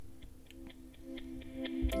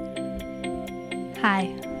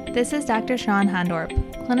Hi, this is Dr. Sean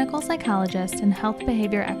Hondorp, clinical psychologist and health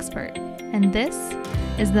behavior expert, and this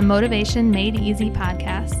is the Motivation Made Easy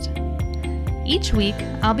podcast. Each week,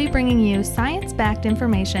 I'll be bringing you science-backed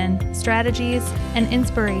information, strategies, and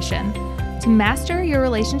inspiration to master your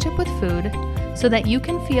relationship with food so that you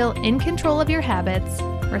can feel in control of your habits,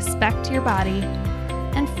 respect your body,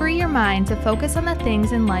 and free your mind to focus on the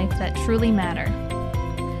things in life that truly matter.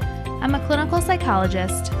 I'm a clinical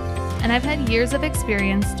psychologist, and I've had years of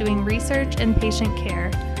experience doing research and patient care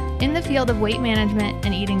in the field of weight management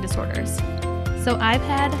and eating disorders. So I've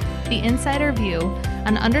had the insider view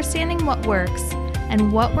on understanding what works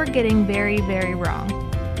and what we're getting very, very wrong.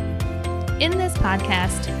 In this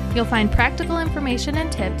podcast, you'll find practical information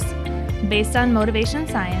and tips based on motivation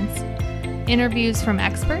science, interviews from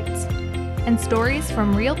experts, and stories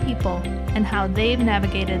from real people and how they've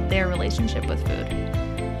navigated their relationship with food.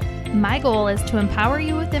 My goal is to empower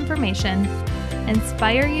you with information,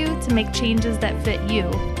 inspire you to make changes that fit you,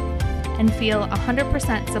 and feel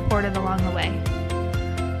 100% supported along the way.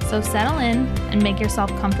 So settle in and make yourself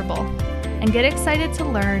comfortable, and get excited to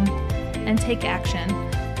learn and take action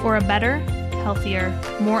for a better, healthier,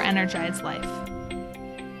 more energized life.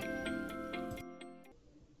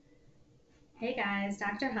 Hey guys,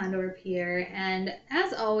 Dr. Hondorp here, and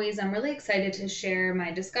as always, I'm really excited to share my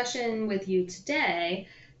discussion with you today.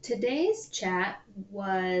 Today's chat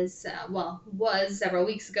was several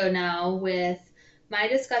weeks ago now with my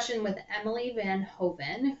discussion with Emily Van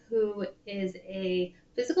Hoven, who is a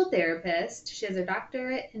physical therapist. She has a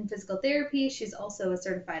doctorate in physical therapy. She's also a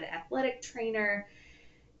certified athletic trainer.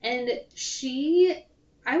 And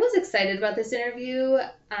I was excited about this interview.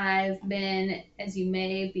 I've been, as you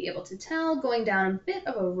may be able to tell, going down a bit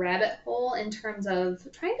of a rabbit hole in terms of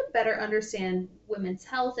trying to better understand women's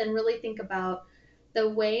health and really think about the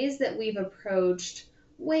ways that we've approached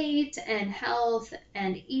weight and health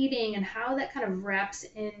and eating and how that kind of wraps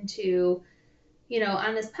into,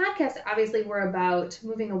 on this podcast, obviously we're about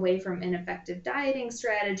moving away from ineffective dieting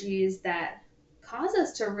strategies that cause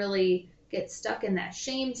us to really get stuck in that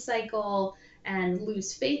shame cycle and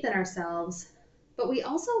lose faith in ourselves. But we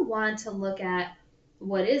also want to look at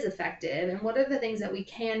what is effective and what are the things that we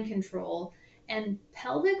can control. And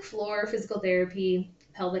pelvic floor physical therapy,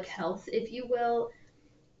 pelvic health, if you will,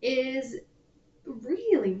 is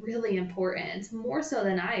really, really important, more so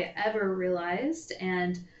than I ever realized.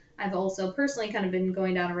 And I've also personally kind of been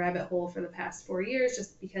going down a rabbit hole for the past 4 years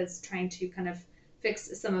just because trying to kind of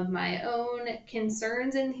fix some of my own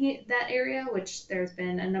concerns in that area, which there's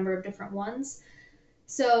been a number of different ones.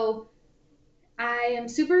 So I am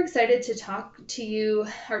super excited to talk to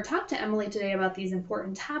Emily today about these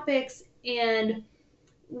important topics. And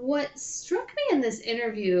what struck me in this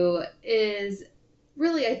interview is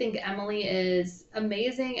really, I think Emily is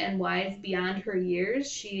amazing and wise beyond her years.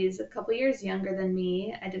 She's a couple years younger than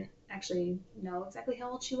me. I didn't actually know exactly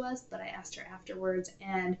how old she was, but I asked her afterwards.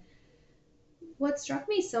 And what struck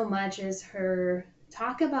me so much is her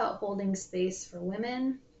talk about holding space for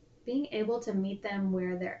women, being able to meet them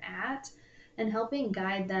where they're at, and helping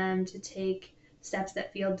guide them to take steps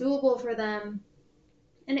that feel doable for them.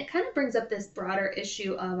 And it kind of brings up this broader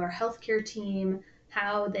issue of our healthcare team,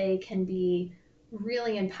 how they can be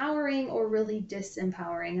really empowering or really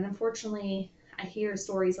disempowering. And unfortunately, I hear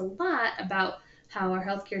stories a lot about how our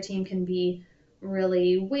healthcare team can be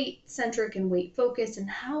really weight-centric and weight-focused and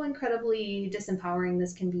how incredibly disempowering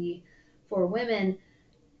this can be for women.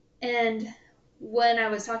 And when I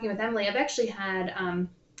was talking with Emily, I've actually had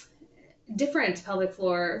different pelvic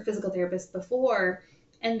floor physical therapists before,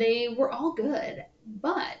 and they were all good.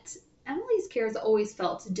 But Emily's care has always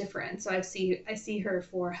felt different. So I see her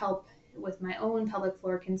for help with my own pelvic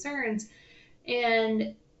floor concerns.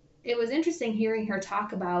 And it was interesting hearing her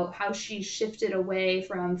talk about how she shifted away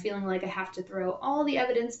from feeling like I have to throw all the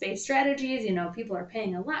evidence-based strategies, people are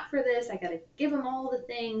paying a lot for this, I got to give them all the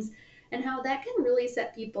things, and how that can really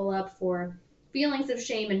set people up for feelings of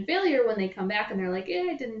shame and failure when they come back and they're like,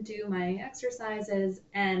 I didn't do my exercises.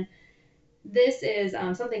 And this is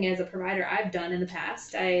something as a provider I've done in the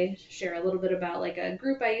past. I share a little bit about like a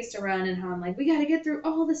group I used to run and how I'm like, we got to get through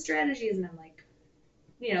all the strategies. And I'm like,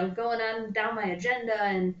 going on down my agenda.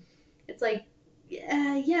 And it's like,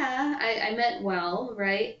 I meant well,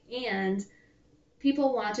 right? And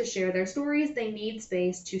people want to share their stories. They need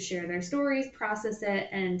space to share their stories, process it.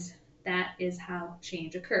 And that is how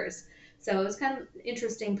change occurs. So it was kind of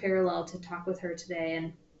interesting parallel to talk with her today.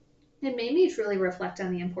 And it made me truly reflect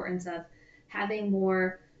on the importance of having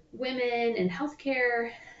more women in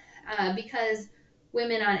healthcare, because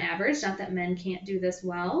women on average, not that men can't do this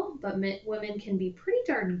well, but women can be pretty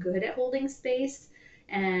darn good at holding space,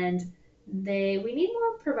 and We need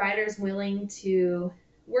more providers willing to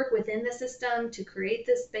work within the system to create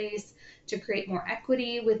this space, to create more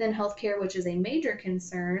equity within healthcare, which is a major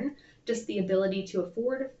concern. Just the ability to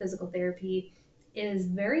afford physical therapy is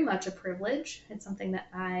very much a privilege. It's something that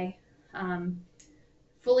I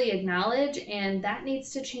fully acknowledge, and that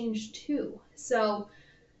needs to change too. So,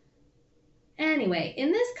 anyway,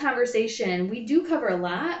 in this conversation, we do cover a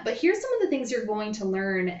lot, but here's some of the things you're going to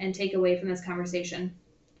learn and take away from this conversation.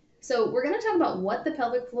 So, we're going to talk about what the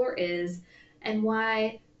pelvic floor is and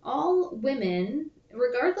why all women,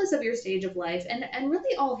 regardless of your stage of life, and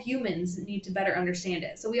really all humans need to better understand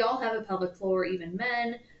it. So, we all have a pelvic floor, even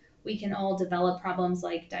men. We can all develop problems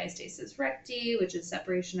like diastasis recti, which is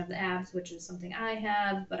separation of the abs, which is something I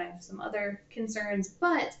have, but I have some other concerns.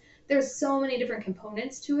 But there's so many different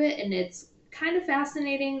components to it, and it's kind of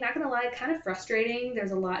fascinating, not gonna lie, kind of frustrating.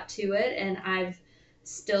 There's a lot to it, and I've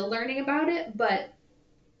still learning about it, but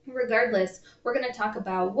regardless, we're going to talk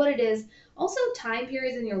about what it is, also time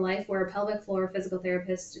periods in your life where a pelvic floor physical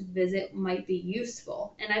therapist visit might be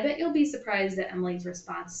useful. And I bet you'll be surprised at Emily's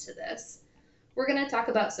response to this. We're going to talk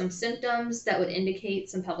about some symptoms that would indicate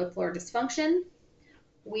some pelvic floor dysfunction.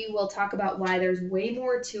 We will talk about why there's way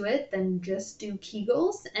more to it than just do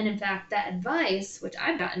Kegels. And in fact, that advice, which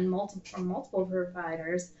I've gotten from multiple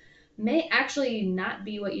providers, may actually not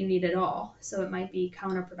be what you need at all. So it might be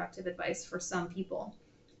counterproductive advice for some people.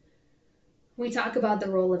 We talk about the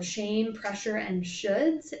role of shame, pressure, and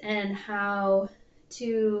shoulds, and how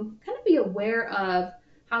to kind of be aware of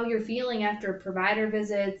how you're feeling after provider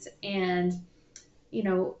visits. And, you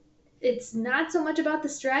know, it's not so much about the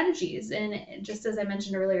strategies. And just as I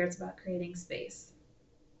mentioned earlier, it's about creating space.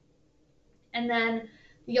 And then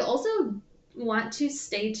you'll also want to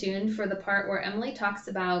stay tuned for the part where Emily talks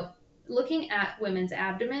about looking at women's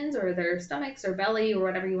abdomens or their stomachs or belly or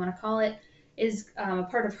whatever you want to call it is a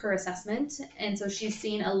part of her assessment. And so she's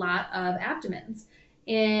seen a lot of abdomens.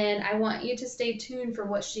 And I want you to stay tuned for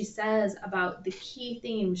what she says about the key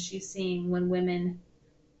themes she's seeing when women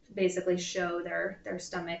basically show their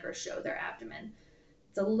stomach or show their abdomen.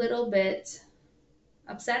 It's a little bit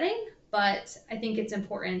upsetting, but I think it's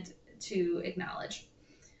important to acknowledge.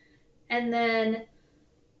 And then,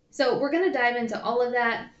 so we're going to dive into all of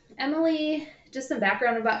that. Emily, just some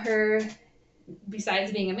background about her.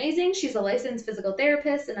 Besides being amazing, she's a licensed physical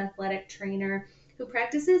therapist and athletic trainer who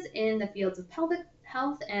practices in the fields of pelvic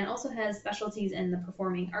health and also has specialties in the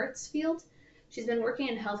performing arts field. She's been working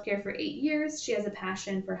in healthcare for 8 years. She has a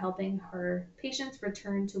passion for helping her patients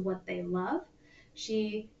return to what they love.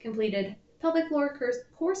 She completed pelvic floor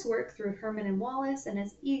coursework through Herman and Wallace and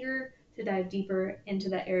is eager to dive deeper into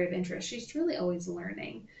that area of interest. She's truly always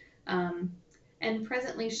learning. And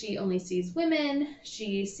presently, she only sees women.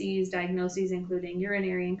 She sees diagnoses including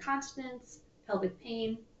urinary incontinence, pelvic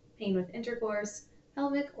pain, pain with intercourse,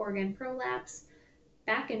 pelvic organ prolapse,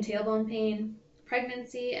 back and tailbone pain,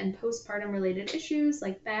 pregnancy and postpartum related issues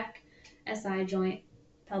like back, SI joint,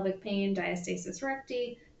 pelvic pain, diastasis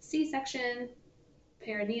recti, C-section,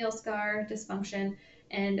 perineal scar, dysfunction.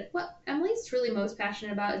 And what Emily's truly most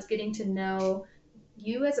passionate about is getting to know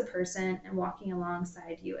you as a person and walking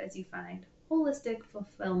alongside you as you find holistic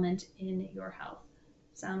fulfillment in your health.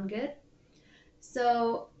 Sound good?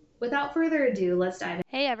 So, without further ado, let's dive in.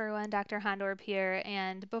 Hey everyone, Dr. Hondorp here.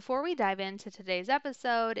 And before we dive into today's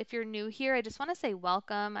episode, if you're new here, I just want to say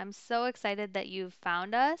welcome. I'm so excited that you've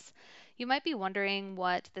found us. You might be wondering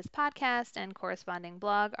what this podcast and corresponding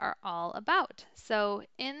blog are all about. So,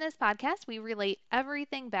 in this podcast, we relate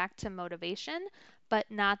everything back to motivation,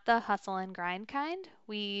 but not the hustle and grind kind.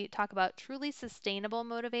 We talk about truly sustainable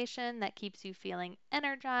motivation that keeps you feeling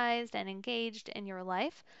energized and engaged in your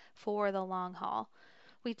life for the long haul.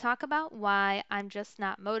 We talk about why I'm just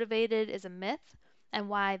not motivated is a myth and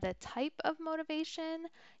why the type of motivation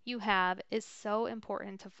you have is so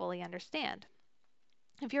important to fully understand.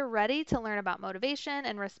 If you're ready to learn about motivation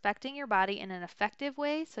and respecting your body in an effective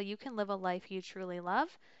way so you can live a life you truly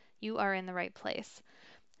love, you are in the right place.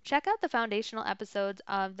 Check out the foundational episodes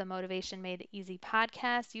of the Motivation Made Easy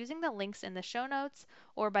podcast using the links in the show notes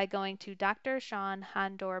or by going to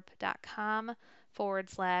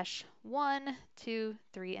drshawnhondorp.com/1, 2,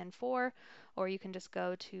 3, and 4, or you can just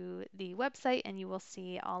go to the website and you will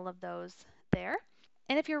see all of those there.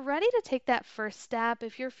 And if you're ready to take that first step,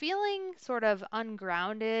 if you're feeling sort of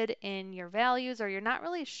ungrounded in your values or you're not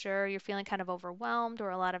really sure, you're feeling kind of overwhelmed or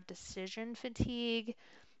a lot of decision fatigue,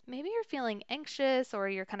 maybe you're feeling anxious or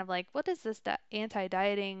you're kind of like, what is this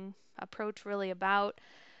anti-dieting approach really about?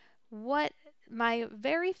 What my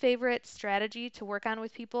very favorite strategy to work on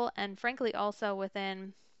with people, and frankly also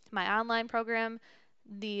within my online program,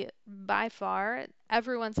 by far,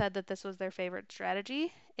 everyone said that this was their favorite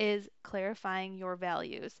strategy, is clarifying your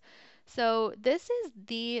values. So this is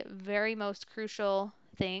the very most crucial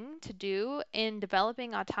thing to do in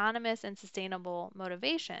developing autonomous and sustainable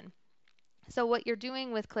motivation. So what you're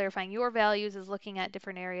doing with clarifying your values is looking at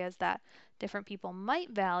different areas that different people might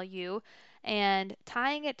value and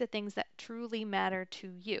tying it to things that truly matter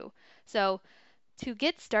to you. So to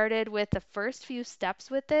get started with the first few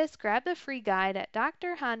steps with this, grab the free guide at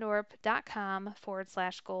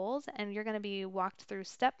drhondorp.com/goals, and you're going to be walked through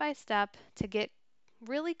step by step to get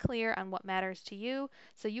really clear on what matters to you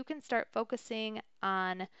so you can start focusing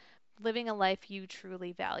on living a life you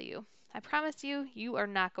truly value. I promise you, you are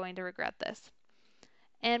not going to regret this.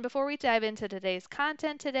 And before we dive into today's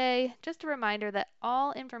content today, just a reminder that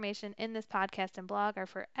all information in this podcast and blog are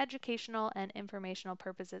for educational and informational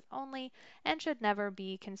purposes only and should never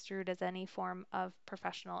be construed as any form of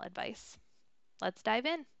professional advice. Let's dive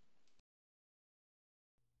in.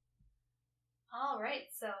 All right.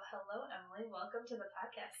 So, hello, Emily. Welcome to the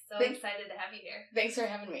podcast. So Thanks. excited to have you here. Thanks for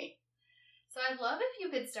having me. So, I'd love if you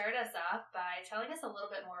could start us off by telling us a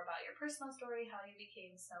little bit more about your personal story, how you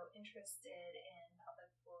became so interested in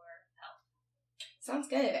pelvic floor health. Sounds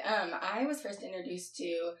good. I was first introduced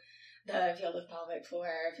to the field of pelvic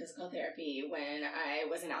floor physical therapy when I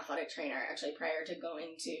was an athletic trainer, actually prior to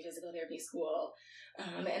going to physical therapy school.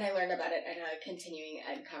 And I learned about it at a continuing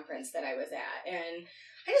ed conference that I was at. And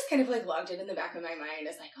I just kind of logged it in the back of my mind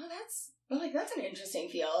as that's an interesting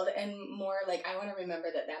field, and more I want to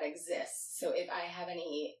remember that exists. So if I have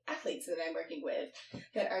any athletes that I'm working with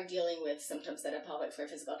that are dealing with symptoms that a pelvic floor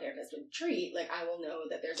physical therapist would treat, I will know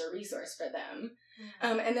that there's a resource for them.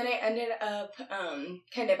 Mm-hmm. And then I ended up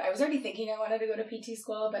I was already thinking I wanted to go to PT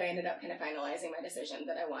school, but I ended up kind of finalizing my decision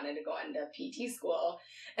that I wanted to go on to PT school.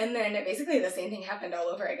 And then basically the same thing happened all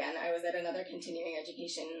over again. I was at another continuing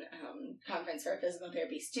education conference for physical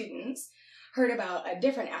therapy students, heard about a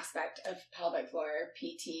different aspect of pelvic floor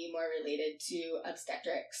PT, more related to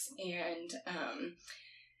obstetrics, and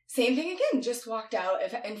same thing again, just walked out.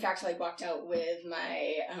 In fact, walked out with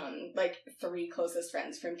my, 3 closest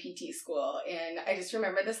friends from PT school. And I just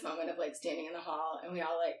remember this moment of, standing in the hall, and we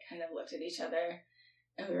all, kind of looked at each other,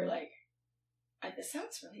 and we were like, this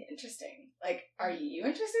sounds really interesting. Are you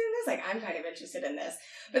interested in this? I'm kind of interested in this.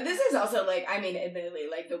 But this is also, admittedly,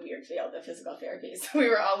 the weird field of physical therapy. So we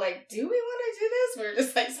were all like, do we want to do this? We were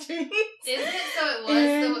just, students. Is it? So it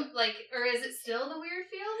was, or is it still the weird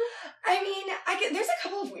field? There's a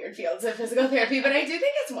couple of weird fields of physical therapy, but I do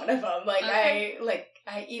think it's one of them. Okay.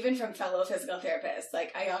 I even from fellow physical therapists,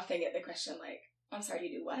 I often get the question, I'm sorry,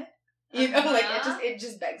 you do what? You know, it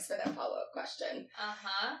just begs for that follow-up question.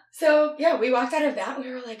 Uh-huh. So, yeah, we walked out of that, and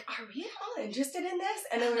we were like, are we all interested in this?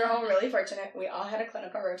 And then we were all really fortunate. We all had a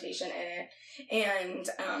clinical rotation in it, and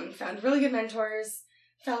found really good mentors,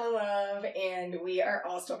 fell in love, and we are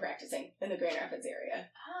all still practicing in the Grand Rapids area.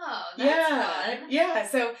 Oh, that's fun. Yeah.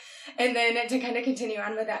 So, and then to kind of continue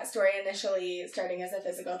on with that story, initially starting as a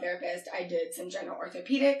physical therapist, I did some general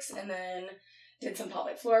orthopedics, and then did some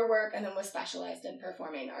pelvic floor work, and then was specialized in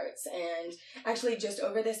performing arts. And actually just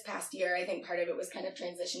over this past year, I think part of it was kind of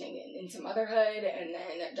transitioning into motherhood and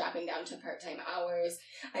then dropping down to part-time hours.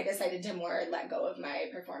 I decided to more let go of my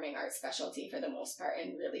performing arts specialty for the most part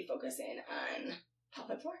and really focus in on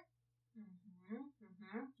pelvic floor. Mm-hmm.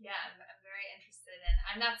 Mm-hmm. Yeah, I'm very interested in.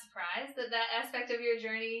 I'm not surprised that aspect of your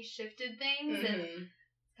journey shifted things, and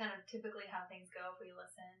it's kind of typically how things go if we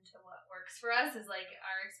listen to what works for us. Is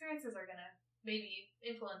our experiences are gonna maybe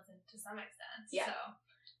influence it to some extent. Yeah. So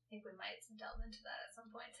I think we might delve into that at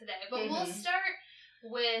some point today. But we'll start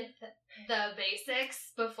with the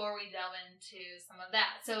basics before we delve into some of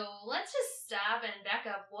that. So let's just stop and back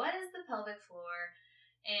up. What is the pelvic floor,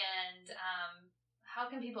 and how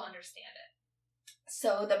can people understand it?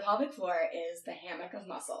 So the pelvic floor is the hammock of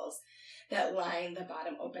muscles that line the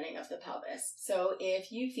bottom opening of the pelvis. So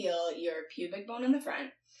if you feel your pubic bone in the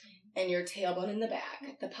front and your tailbone in the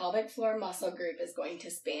back, the pelvic floor muscle group is going to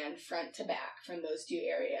span front to back from those 2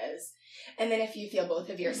 areas. And then if you feel both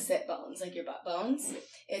of your sit bones, your butt bones,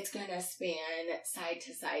 it's going to span side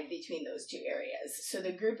to side between those 2 areas. So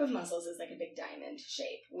the group of muscles is like a big diamond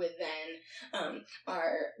shape with then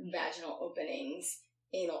our vaginal openings,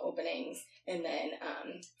 anal openings, and then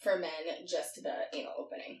for men, just the anal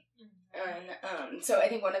opening. And so I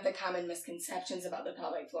think one of the common misconceptions about the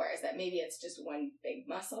pelvic floor is that maybe it's just one big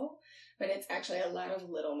muscle, but it's actually a lot of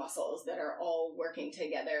little muscles that are all working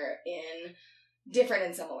together in different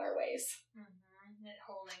and similar ways. Mm-hmm.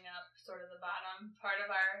 Holding up sort of the bottom part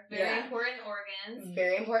of our very important organs.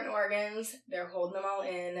 Very important organs. They're holding them all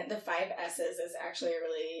in. The 5 S's is actually a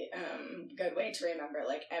really good way to remember,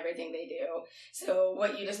 like, everything they do. So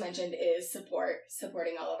what you just mentioned is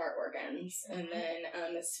supporting all of our organs. And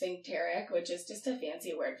then sphincteric, which is just a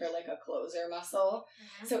fancy word for, like, a closer muscle.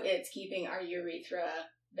 So it's keeping our urethra,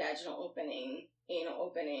 vaginal opening, anal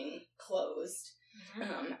opening closed. In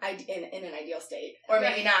an ideal state, or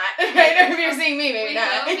maybe not. Right? If you're seeing me, maybe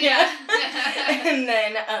not. And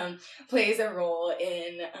then plays a role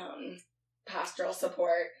in postural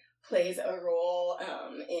support. Plays a role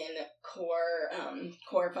in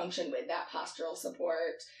core function with that postural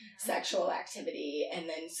support, sexual activity, and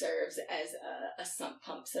then serves as a sump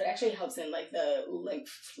pump. So it actually helps in like the lymph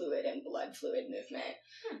fluid and blood fluid movement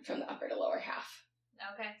from the upper to lower half.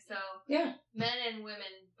 Okay, so men and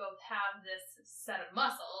women both have this set of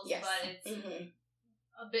muscles, but it's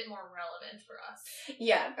a bit more relevant for us.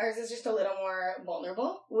 Yeah, ours is just a little more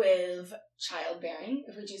vulnerable with childbearing,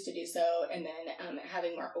 if we choose to do so, and then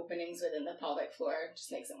having more openings within the pelvic floor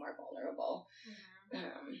just makes it more vulnerable.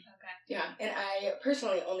 Yeah, and I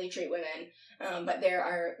personally only treat women, but there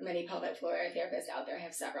are many pelvic floor therapists out there. I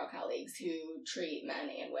have several colleagues who treat men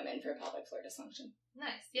and women for pelvic floor dysfunction.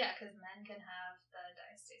 Nice, yeah, because men can have the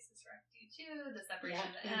diastasis recti too, the separation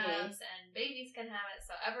of the abs, and babies can have it.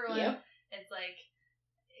 So everyone, it's like,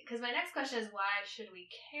 because my next question is, why should we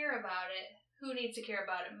care about it? Who needs to care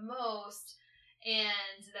about it most?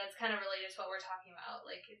 And that's kind of related to what we're talking about.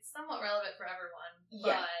 Like, it's somewhat relevant for everyone,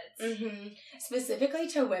 but... Specifically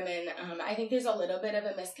to women, I think there's a little bit of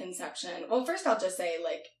a misconception. Well, first I'll just say,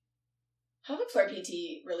 like, pelvic floor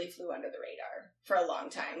PT really flew under the radar for a long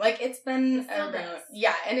time. Like, it's been around...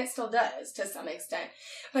 Yeah, and it still does to some extent.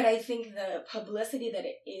 But I think the publicity that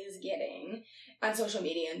it is getting on social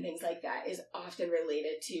media and things like that is often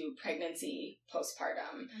related to pregnancy,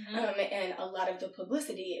 postpartum. And a lot of the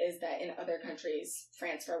publicity is that in other countries,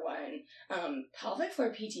 France for one, pelvic floor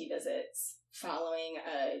PT visits following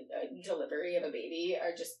a delivery of a baby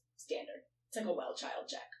are just standard. It's like a well child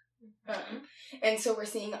check. And so we're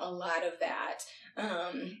seeing a lot of that.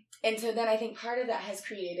 And so then I think part of that has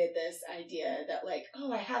created this idea that, like,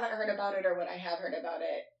 oh, I haven't heard about it, or what I have heard about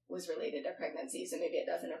it was related to pregnancy, so maybe it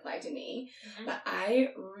doesn't apply to me. But I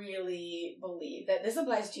really believe that this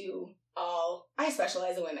applies to all. I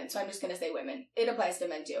specialize in women, so I'm just going to say women. It applies to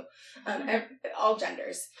men too. All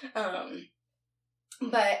genders.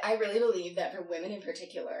 But I really believe that for women in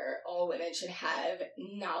particular, all women should have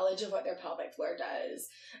knowledge of what their pelvic floor does,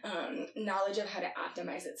 knowledge of how to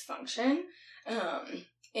optimize its function.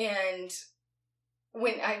 And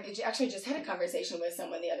when I actually just had a conversation with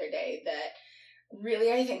someone the other day that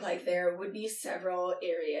really, I think, like, there would be several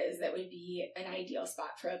areas that would be an ideal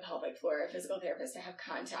spot for a pelvic floor physical therapist to have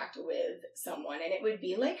contact with someone. And it would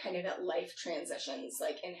be, like, kind of at life transitions,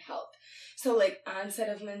 like, in health. So, like, onset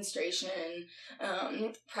of menstruation,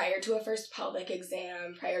 prior to a first pelvic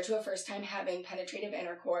exam, prior to a first time having penetrative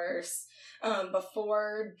intercourse,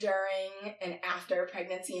 before, during, and after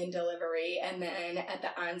pregnancy and delivery, and then at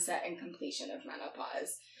the onset and completion of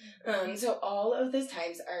menopause. So all of those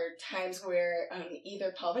times are times where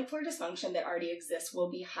either pelvic floor dysfunction that already exists will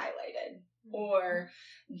be highlighted, or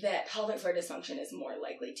that pelvic floor dysfunction is more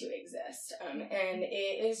likely to exist. And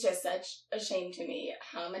it is just such a shame to me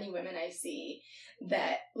how many women I see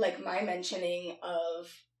that, like, my mentioning of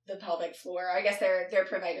the pelvic floor, I guess their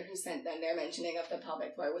provider who sent them their mentioning of the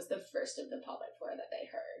pelvic floor was the first of the pelvic floor that they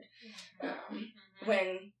heard.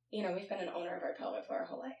 When, you know, we've been an owner of our pelvic floor our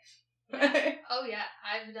whole life. Oh yeah,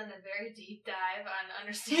 I've done a very deep dive on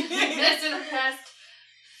understanding this in the past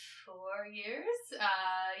 4 years.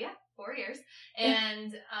 4 years.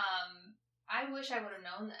 And I wish I would have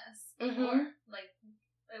known this before. Like,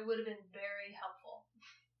 it would have been very helpful.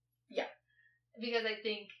 Yeah. Because I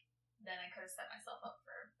think then I could have set myself up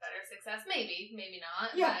for better success. Maybe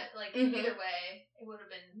not. Yeah. But, like, either way, it would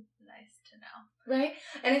have been nice to know. Right?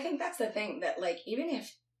 And I think that's the thing, that, like, even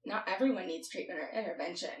if not everyone needs treatment or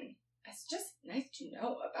intervention, it's just nice to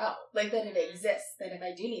know about. Like, that it exists. That if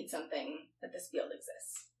I do need something, that this field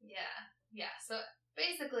exists. Yeah. So,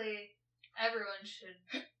 basically, everyone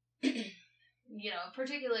should, you know,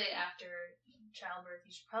 particularly after childbirth, you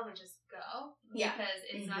should probably just go. Yeah. Because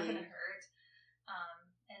it's not going to hurt.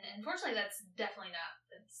 And unfortunately, that's definitely not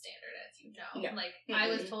the standard, as you know. No. Like, I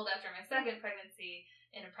was told after my second pregnancy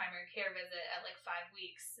in a primary care visit at, like, 5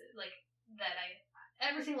 weeks, like, that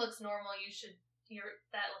everything looks normal,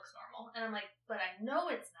 that looks normal. And I'm like, but I know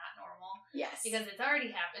it's not normal. Yes. Because it's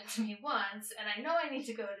already happened to me once, and I know I need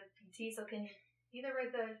to go to PT, so can you either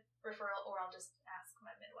write the referral, or I'll just ask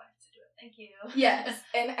my midwife to do it. Thank you. Yes.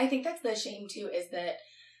 And I think that's the shame too, is that,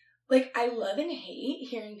 like, I love and hate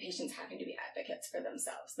hearing patients having to be advocates for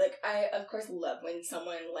themselves. Like, I, of course, love when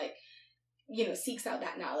someone, like, you know, seeks out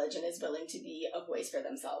that knowledge and is willing to be a voice for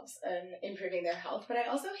themselves and improving their health. But I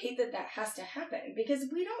also hate that that has to happen, because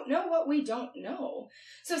we don't know what we don't know.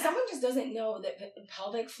 So if someone just doesn't know that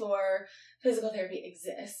pelvic floor physical therapy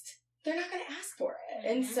exists, they're not going to ask for it.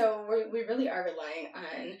 And so we really are relying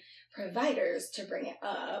on providers to bring it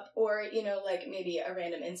up, or, you know, like maybe a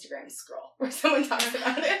random Instagram scroll where someone talks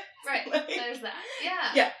about it. Right. Like, there's that.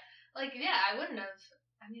 Yeah. Yeah. Like, yeah, I wouldn't have.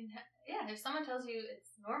 I mean, yeah, if someone tells you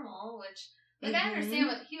it's normal, which, like, I understand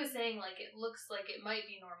what he was saying, like, it looks like it might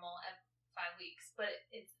be normal at 5 weeks, but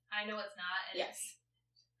I know it's not, and Yes.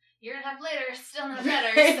 year and a half later, it's still not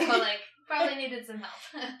better, so, like, probably needed some help.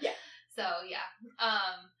 Yeah. So, yeah.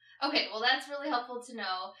 Okay, well, that's really helpful to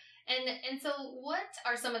know. And so what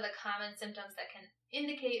are some of the common symptoms that can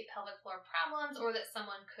indicate pelvic floor problems, or that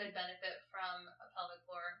someone could benefit from a pelvic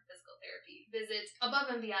floor physical therapy visit above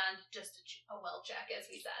and beyond just a well check, as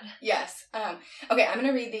we said? Yes. Okay, I'm going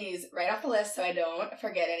to read these right off the list so I don't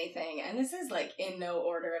forget anything. And this is, like, in no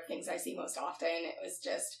order of things I see most often. It was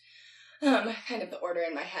just kind of the order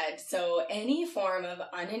in my head. So any form of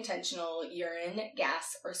unintentional urine,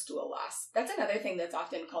 gas, or stool loss. That's another thing that's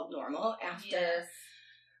often called normal after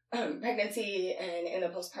pregnancy and in the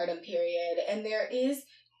postpartum period. And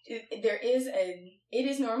it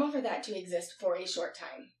is normal for that to exist for a short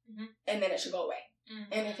time, and then it should go away.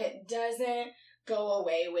 And if it doesn't go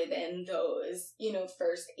away within those, you know,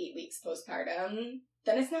 first 8 weeks postpartum,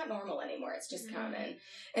 then it's not normal anymore. It's just common.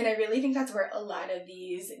 And I really think that's where a lot of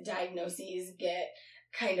these diagnoses get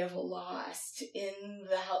kind of lost in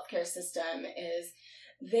the healthcare system, is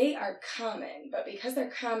they are common, but because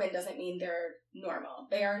they're common doesn't mean they're normal.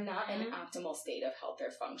 They are not an optimal state of health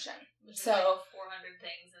or function. Which so, is like 400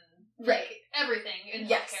 things and like everything in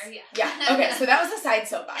healthcare. Yeah. Okay, so that was a side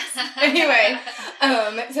soapbox. Anyway,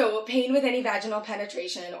 so pain with any vaginal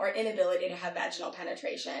penetration or inability to have vaginal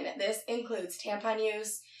penetration. This includes tampon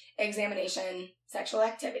use, examination, sexual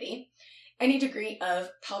activity, any degree of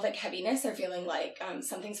pelvic heaviness or feeling like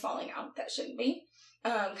something's falling out that shouldn't be,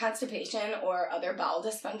 constipation or other bowel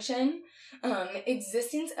dysfunction,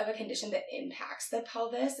 existence of a condition that impacts the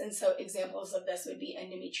pelvis. And so examples of this would be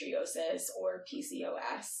endometriosis or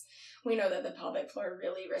PCOS. We know that the pelvic floor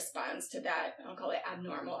really responds to that, I'll call it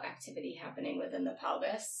abnormal activity happening within the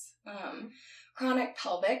pelvis. Chronic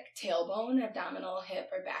pelvic, tailbone, abdominal, hip,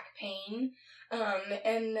 or back pain.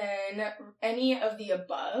 And then any of the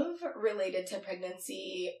above related to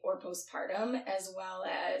pregnancy or postpartum, as well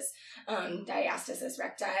as diastasis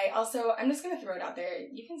recti. Also, I'm just going to throw it out there.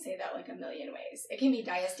 You can say that like a million ways. It can be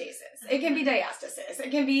diastasis. It can be diastasis. It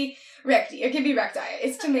can be recti. It can be recti.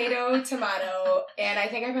 It's tomato, and I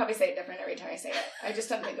think I probably say it different every time I say it. I just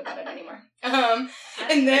don't think about it anymore. I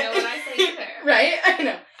don't know what I say either. Right? I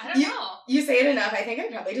know. I don't know. You say it enough. I think I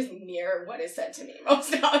probably just mirror what is said to me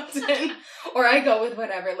most often. Or I go with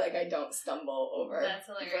whatever, like I don't stumble over. That's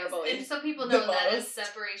hilarious. Verbally. And so people know that is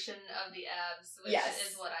separation of the abs, which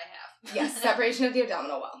is what I have. Yes, separation of the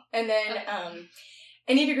abdominal wall. And then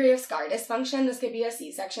any degree of scar dysfunction. This could be a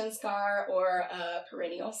C-section scar or a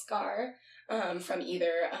perineal scar from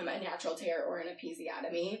either a natural tear or an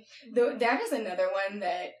episiotomy. Though that is another one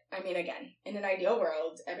that, I mean, again, in an ideal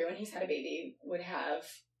world, everyone who's had a baby would have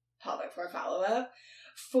pelvic floor follow-up.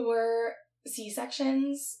 For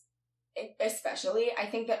C-sections, especially, I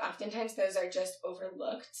think that oftentimes those are just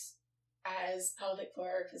overlooked as pelvic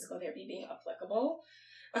floor physical therapy being applicable.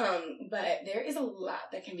 But there is a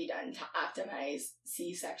lot that can be done to optimize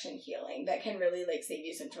C-section healing that can really like save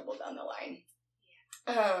you some trouble down the line.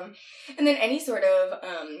 And then any sort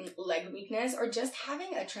of leg weakness or just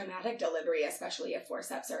having a traumatic delivery, especially if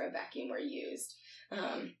forceps or a vacuum were used.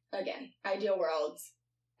 Again, ideal world,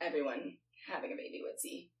 everyone having a baby would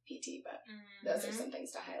see PT, but those are some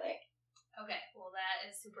things to highlight. Okay, well that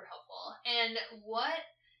is super helpful. And what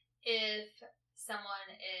if someone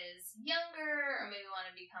is younger or maybe want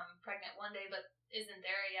to become pregnant one day but isn't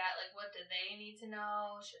there yet? Like, what do they need to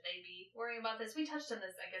know? Should they be worrying about this? We touched on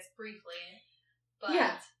this, I guess, briefly. But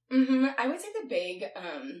yeah. I would say the big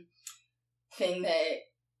thing that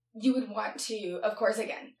you would want to, of course,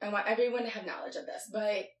 again, I want everyone to have knowledge of this,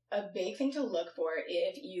 but a big thing to look for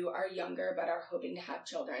if you are younger but are hoping to have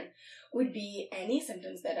children would be any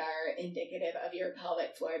symptoms that are indicative of your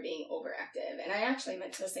pelvic floor being overactive. And I actually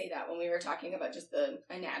meant to say that when we were talking about just the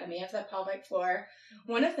anatomy of the pelvic floor.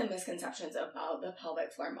 One of the misconceptions about the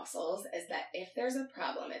pelvic floor muscles is that if there's a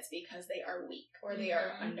problem, it's because they are weak or they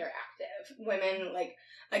are underactive. Women, like,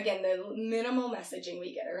 again, the minimal messaging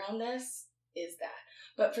we get around this is that.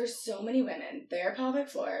 But for so many women, their pelvic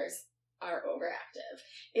floors are overactive.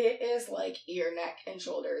 It is like ear, neck, and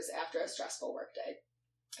shoulders after a stressful workday.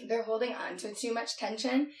 They're holding on to too much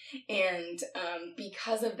tension, and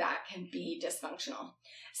because of that can be dysfunctional.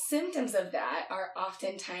 Symptoms of that are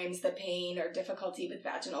oftentimes the pain or difficulty with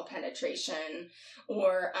vaginal penetration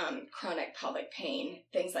or chronic pelvic pain,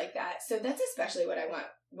 things like that. So that's especially what I want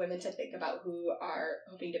women to think about who are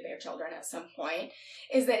hoping to bear children at some point,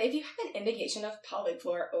 is that if you have an indication of pelvic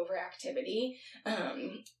floor overactivity,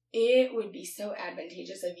 it would be so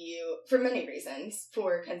advantageous of you, for many reasons,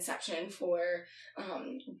 for conception, for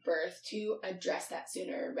birth, to address that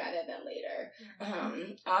sooner rather than later.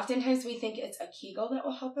 Oftentimes we think it's a Kegel that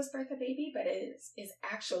will help us birth a baby, but it is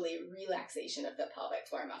actually relaxation of the pelvic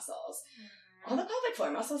floor muscles. All the pelvic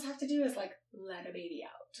floor muscles have to do is, like, let a baby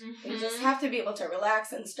out. They just have to be able to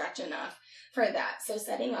relax and stretch enough for that. So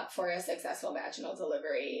setting up for a successful vaginal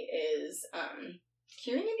delivery is,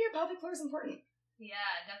 curing into your pelvic floor is important.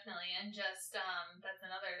 Yeah, definitely. And just, that's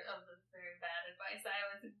another of the very bad advice I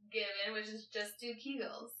was given, which is just do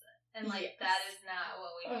Kegels. And, like, that is not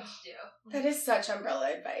what we need to do. That is such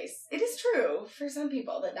umbrella advice. It is true for some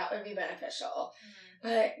people that would be beneficial.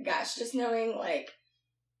 But, gosh, just knowing, like,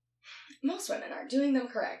 most women aren't doing them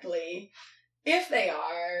correctly. If they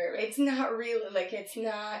are, it's not really, like,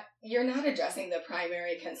 you're not addressing the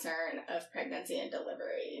primary concern of pregnancy and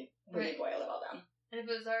delivery when you boil it all down. And if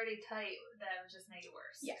it was already tight, that would just make it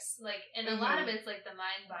worse. Yes. Like, and a lot of it's like the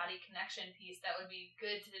mind-body connection piece that would be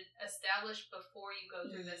good to establish before you go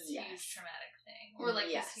through this huge traumatic thing. Or like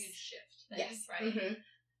this huge shift thing, right?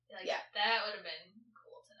 Like, that would have been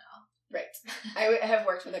cool to know. Right. I have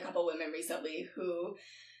worked with a couple women recently who,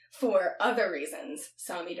 for other reasons,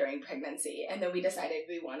 saw me during pregnancy. And then we decided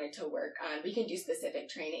we wanted to work on, we can do specific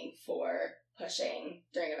training for pushing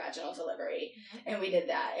during a vaginal delivery. And we did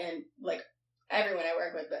that. And, like, everyone I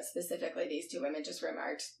work with, but specifically these two women, just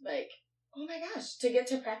remarked, like, oh my gosh, to get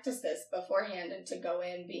to practice this beforehand and to go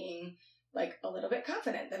in being, like, a little bit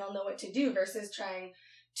confident that I'll know what to do versus trying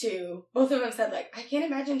to, both of them said, like, I can't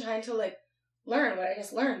imagine trying to, like, learn what I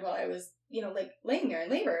just learned while I was, you know, like, laying there in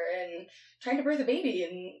labor and trying to birth a baby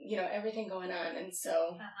and, you know, everything going on. And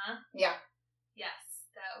so, yeah. Yes,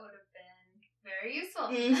 that would have been very useful.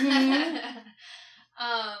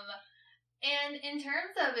 And in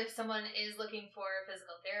terms of if someone is looking for a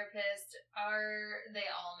physical therapist, are they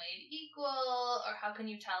all made equal? Or how can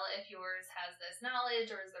you tell if yours has this knowledge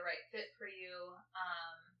or is the right fit for you?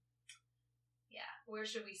 Where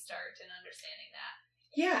should we start in understanding that?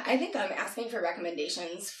 Yeah, I think asking for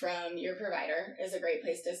recommendations from your provider is a great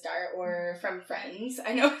place to start, or from friends.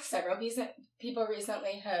 I know several people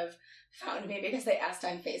recently have found me because they asked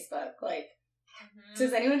on Facebook, like,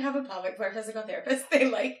 does anyone have a pelvic floor physical therapist they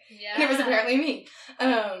like? And it was apparently me.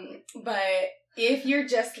 But if you're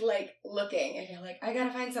just, like, looking and you're like, I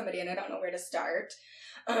gotta find somebody and I don't know where to start,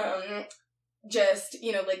 just,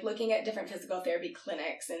 you know, like, looking at different physical therapy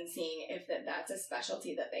clinics and seeing if that's a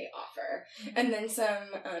specialty that they offer. And then some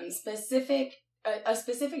specific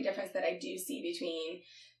difference that I do see between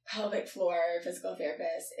pelvic floor physical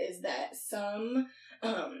therapists is that some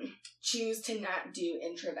choose to not do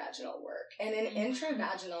intravaginal work. And an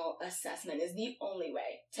intravaginal assessment is the only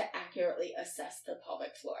way to accurately assess the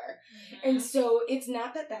pelvic floor. And so it's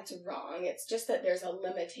not that that's wrong. It's just that there's a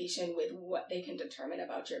limitation with what they can determine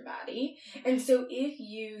about your body. And so if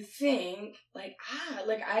you think, like,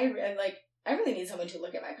 I really need someone to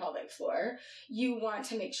look at my pelvic floor, you want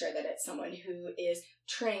to make sure that it's someone who is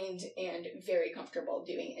trained and very comfortable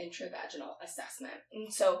doing intravaginal assessment.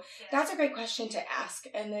 And so that's a great question to ask.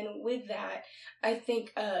 And then with that, I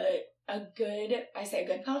think a good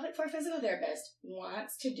pelvic floor physical therapist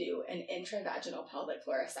wants to do an intravaginal pelvic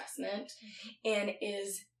floor assessment and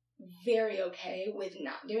is very okay with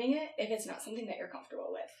not doing it if it's not something that you're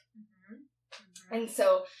comfortable with. And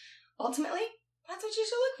so ultimately, that's what you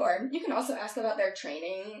should look for. You can also ask about their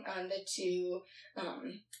training. The two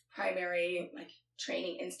primary, like,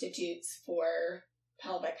 training institutes for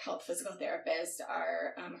pelvic health physical therapists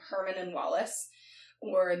are Herman and Wallace,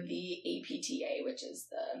 or the APTA, which is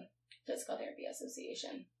the Physical Therapy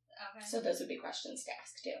Association. Okay. So those would be questions to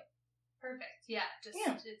ask too. Perfect. Yeah,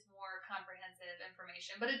 it's more comprehensive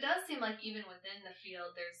information. But it does seem like even within the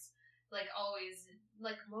field, there's like always,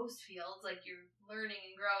 like most fields, like you're learning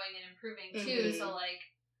and growing and improving too. So like,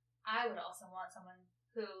 I would also want someone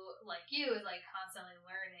who, like you, is like constantly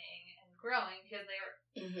learning and growing, because they're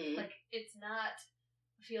like, it's not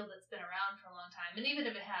a field that's been around for a long time, and even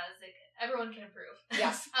if it has, everyone can improve.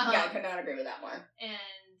 Yes, yeah, I could not agree with that more.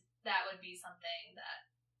 And that would be something that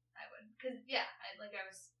I would, because I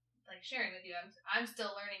was like sharing with you, I'm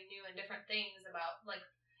still learning new and different things about like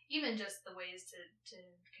even just the ways to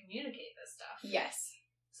communicate this stuff. Yes.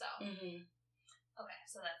 So okay,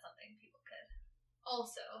 so that's something people could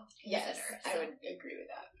also consider. Yes, I would agree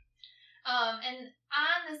with that. And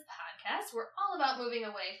on this podcast, we're all about moving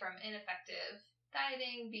away from ineffective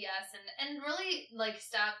dieting, BS, and really like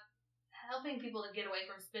stop helping people to get away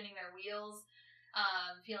from spinning their wheels,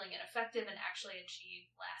 feeling ineffective, and actually achieve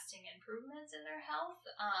lasting improvements in their health.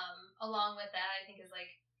 Along with that, I think is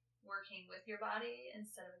like working with your body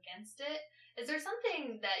instead of against it. Is there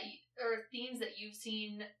something or themes that you've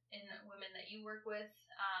seen in women that you work with,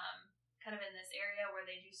 kind of in this area where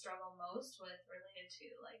they do struggle most with related to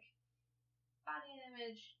like body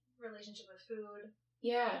image, relationship with food?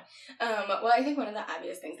 Yeah. Well, I think one of the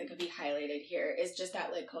obvious things that could be highlighted here is just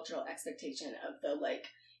that like cultural expectation of the like,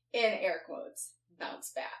 in air quotes,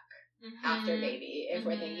 bounce back after baby, if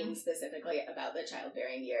we're thinking specifically about the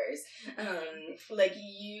childbearing years. Like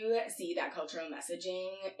you see that cultural messaging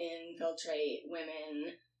infiltrate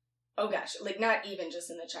women. Oh gosh, like not even just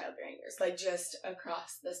in the childbearing years, like just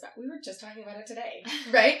across the spectrum. We were just talking about it today,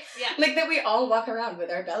 right? Yeah. Like that we all walk around with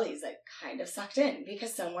our bellies like kind of sucked in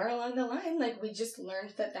because somewhere along the line, like we just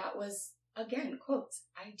learned that was, again, quotes,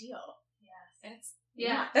 ideal. Yes. And it's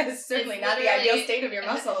that is certainly not the ideal state of your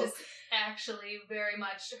muscles. It's actually very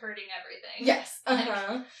much hurting everything. Yes.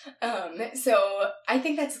 So I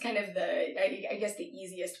think that's kind of I guess the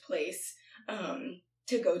easiest place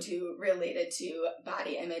to go to related to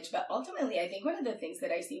body image. But ultimately, I think one of the things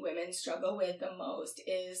that I see women struggle with the most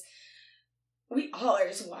is we all are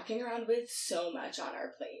just walking around with so much on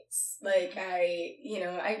our plates. Like I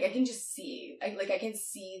can just see, I can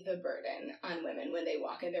see the burden on women when they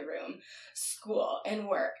walk in the room. School and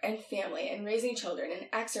work and family and raising children and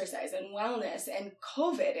exercise and wellness and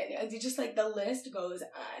COVID and just like the list goes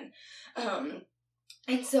on.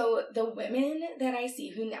 And so the women that I see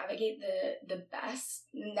who navigate this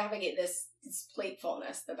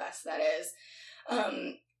platefulness the best, that is,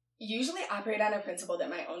 usually operate on a principle that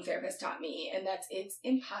my own therapist taught me, and that's it's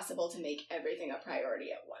impossible to make everything a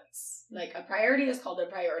priority at once. Like a priority is called a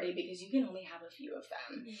priority because you can only have a few of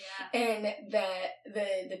them. Yeah. And that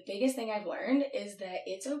the biggest thing I've learned is that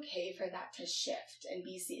it's okay for that to shift and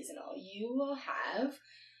be seasonal. You will have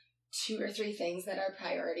 2 or 3 things that are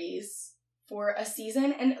priorities for a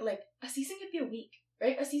season, and like a season could be a week,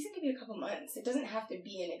 right? A season could be a couple months. It doesn't have to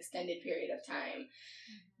be an extended period of time.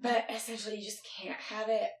 But essentially, you just can't have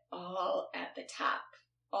it all at the top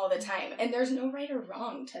all the time. And there's no right or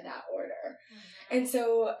wrong to that order. And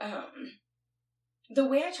so the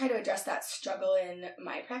way I try to address that struggle in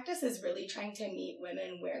my practice is really trying to meet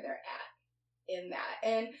women where they're at in that.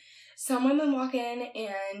 And some women walk in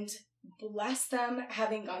and bless them,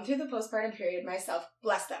 having gone through the postpartum period myself,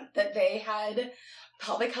 bless them that they had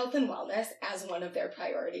pelvic health and wellness as one of their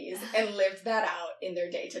priorities and lived that out in their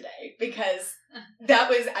day-to-day, because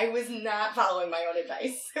I was not following my own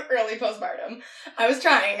advice early postpartum. I was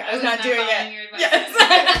trying. I was not doing it.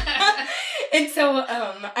 Yes. And so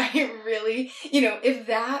I really, if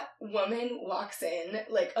that woman walks in,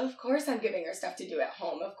 like, of course I'm giving her stuff to do at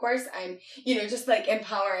home. Of course I'm, just like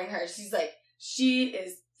empowering her. She's like, she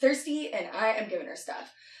is thirsty and I am giving her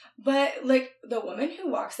stuff. But like the woman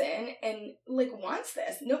who walks in and like wants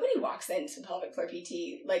this, nobody walks into pelvic floor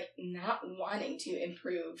PT like not wanting to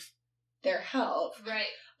improve their health. Right.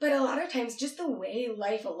 But a lot of times just the way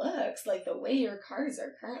life looks, like the way your cards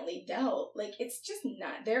are currently dealt, like it's just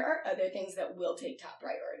not, there are other things that will take top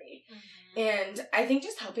priority. And I think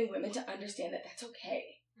just helping women to understand that that's okay.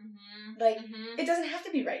 Like it doesn't have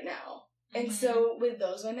to be right now. And so with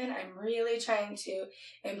those women, I'm really trying to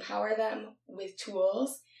empower them with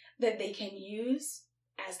tools that they can use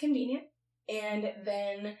as convenient, and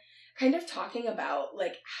then kind of talking about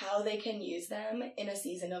like how they can use them in a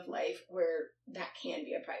season of life where that can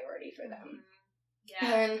be a priority for them.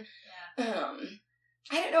 And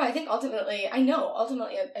I don't know, I think ultimately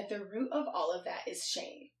at the root of all of that is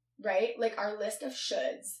shame, right? Like our list of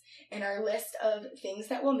shoulds and our list of things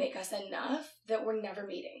that will make us enough that we're never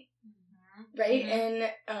meeting. Right? And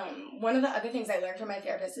one of the other things I learned from my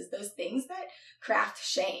therapist is those things that craft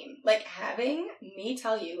shame. Like having me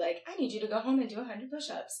tell you, like, I need you to go home and do 100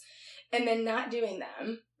 push-ups and then not doing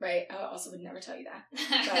them, right? I also would never tell you that.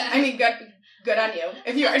 But, I mean, good on you.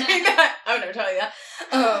 If you are doing that, I would never tell you that.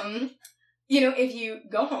 If you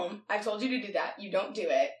go home, I've told you to do that, you don't do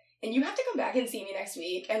it, and you have to come back and see me next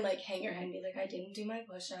week and, like, hang your head and be like, I didn't do my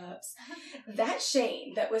push-ups. That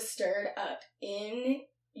shame that was stirred up in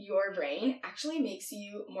your brain actually makes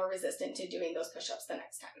you more resistant to doing those push-ups the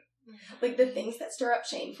next time. Mm-hmm. Like, the things that stir up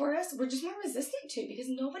shame for us, we're just more resistant to because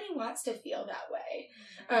nobody wants to feel that way.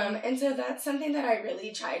 Mm-hmm. And so that's something that I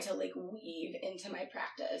really try to, like, weave into my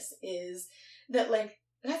practice is that, like,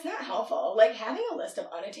 that's not helpful. Like, having a list of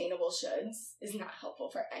unattainable shoulds is not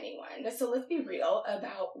helpful for anyone. So let's be real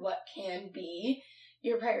about what can be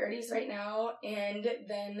your priorities right now and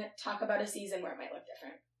then talk about a season where it might look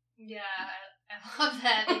different. Yeah, I love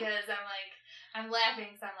that because I'm laughing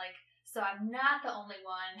because I'm like, so I'm not the only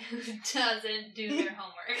one who doesn't do their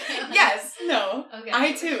homework. Yes, no. Okay.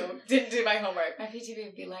 I too didn't do my homework. My PT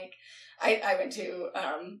would be like, I went to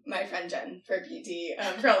my friend Jen for PT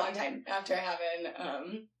for a long time after having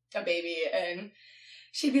a baby, and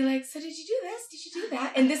she'd be like, so did you do this? Did you do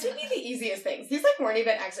that? And this would be the easiest things. These like weren't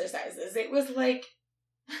even exercises. It was like,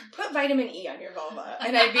 put vitamin E on your vulva.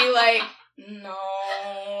 And I'd be like,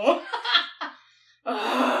 no.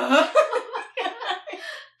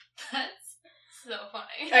 That's so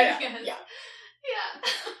funny. Yeah.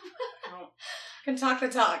 I can talk the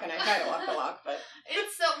talk and I try to walk the walk, but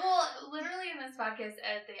it's so, well, literally in this podcast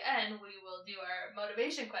at the end we will do our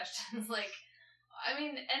motivation questions. Like, I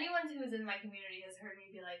mean, anyone who's in my community has heard me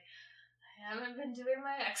be like, I haven't been doing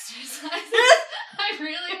my exercises. I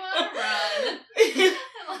really want to run.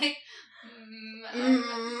 I'm like, I'm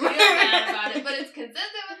feeling bad about it, but it's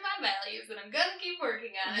consistent with my values and I'm gonna keep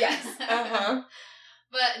working on it. Yes. Uh-huh.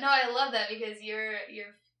 But no, I love that because you're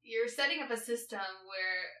setting up a system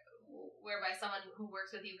whereby someone who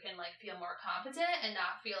works with you can, like, feel more competent and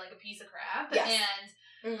not feel like a piece of crap. Yes.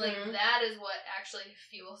 And like, that is what actually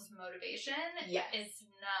fuels motivation. Yes. It's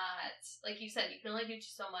not, like you said, you can only do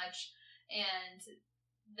so much, and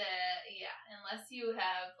unless you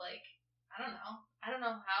have, like, I don't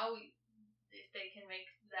know how, if they can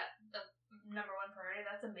make that the number one priority,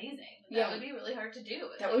 that's amazing. That would be really hard to do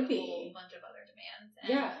with, that like, would be a whole bunch of other demands.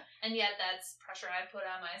 And, and yet that's pressure I put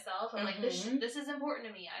on myself. I'm like, this is important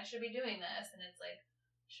to me. I should be doing this. And it's like,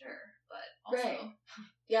 sure, but also. Right.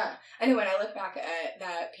 Yeah. I know when I look back at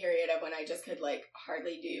that period of when I just could, like,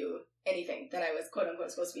 hardly do anything that I was quote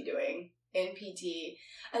unquote supposed to be doing in PT,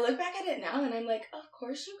 I look back at it now and I'm like, of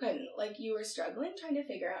course you couldn't. Like, you were struggling trying to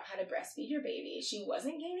figure out how to breastfeed your baby. She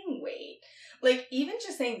wasn't gaining weight. Like, even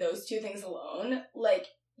just saying those two things alone, like,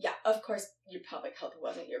 yeah, of course your pelvic health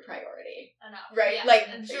wasn't your priority. Enough. Right? Yeah. Like,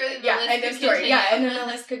 I'm sure end of story. Yeah, and then the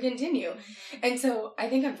list could continue. And so I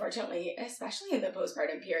think, unfortunately, especially in the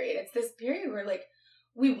postpartum period, it's this period where, like,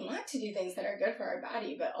 we want to do things that are good for our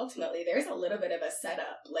body, but ultimately there's a little bit of a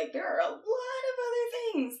setup. Like, there are a lot of other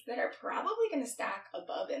things that are probably going to stack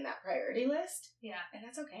above in that priority list. Yeah. And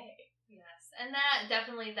that's okay. Yes. And that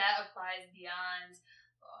applies beyond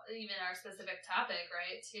even our specific topic,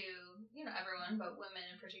 right? To, everyone, but women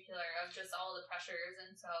in particular, of just all the pressures.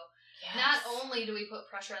 And so not only do we put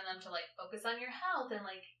pressure on them to, like, focus on your health and,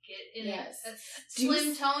 like, get in a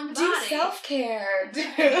slim-toned body. Do self-care.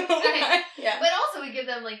 Right. Yeah. But also we give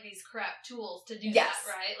them, like, these crap tools to do that,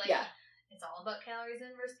 right? Like, it's all about calories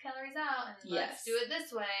in versus calories out, and let's do it this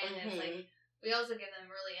way. And it's like, we also give them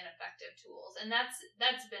really ineffective tools. And that's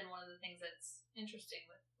been one of the things that's interesting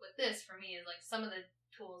with this for me, is, like, some of the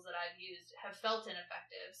tools that I've used have felt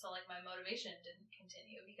ineffective. So, like, my motivation didn't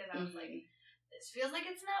continue because I was like, this feels like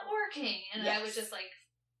it's not working. And I would just, like,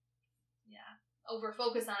 over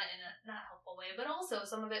focus on it in a not helpful way, but also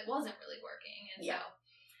some of it wasn't really working. And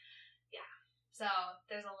so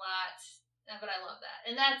there's a lot, but I love that.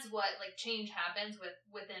 And that's what, like, change happens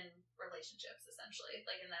within relationships, essentially.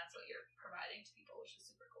 Like, and that's what you're providing to people, which is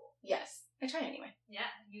super cool. Yes. I try anyway.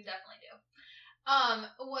 Yeah, you definitely do. Are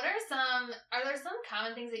there some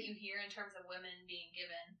common things that you hear in terms of women being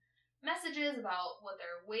given messages about what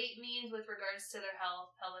their weight means with regards to their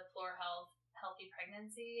health, pelvic floor health, healthy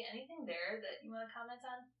pregnancy? Anything there that you want to comment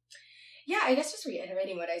on? Yeah, I guess just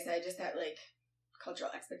reiterating what I said, just that, like, cultural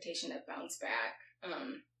expectation of bounce back.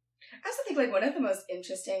 I also think, like, one of the most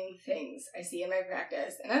interesting things I see in my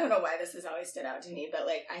practice, and I don't know why this has always stood out to me, but,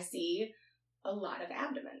 like, I see a lot of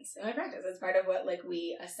abdomens in my practice. It's part of what, like,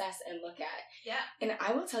 we assess and look at. Yeah. And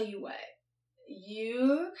I will tell you what,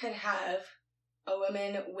 you could have a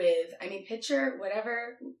woman with, I mean, picture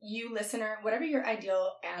whatever you listener, whatever your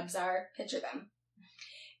ideal abs are, picture them.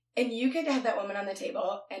 And you could have that woman on the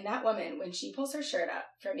table, and that woman, when she pulls her shirt up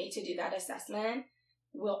for me to do that assessment,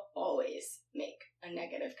 will always make a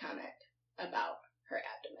negative comment about her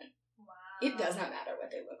abdomen. Wow. It does not matter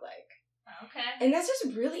what they look like. Okay. And that's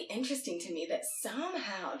just really interesting to me that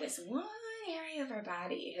somehow this one area of our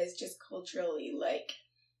body has just culturally, like,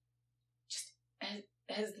 just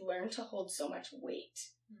has learned to hold so much weight.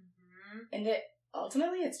 Mm-hmm. And that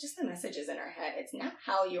ultimately it's just the messages in our head. It's not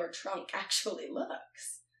how your trunk actually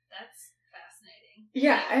looks. That's fascinating.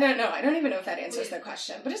 Yeah, I don't know. I don't even know if that answers the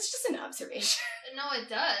question, but it's just an observation. No, it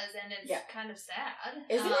does, and it's kind of sad.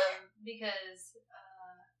 Isn't it? Because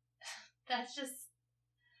that's just...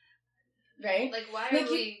 Right? Like, why have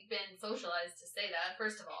we been socialized to say that,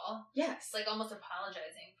 first of all? Yes. Like, almost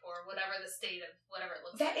apologizing for whatever the state of whatever it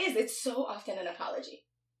looks That like. is. It's so often an apology.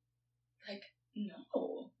 Like, no.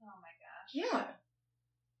 Oh my gosh. Yeah.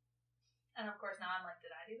 And of course, now I'm like, did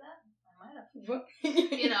I do that? I might have. What?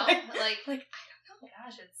 You know? Like, I don't know.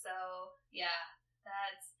 Gosh, it's so... Yeah.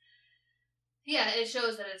 That's... Yeah, it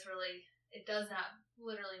shows that it's really... It does not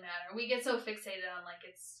literally matter. We get so fixated on, like,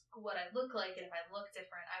 it's what I look like, and if I look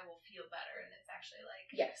different, I will feel better. And it's actually, like...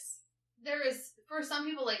 Yes. There is, for some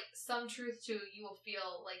people, like, some truth to you will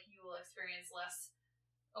feel like you will experience less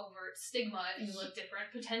overt stigma if you look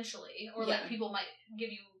different, potentially. Or, like, people might give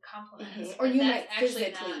you compliments. Mm-hmm. Or you might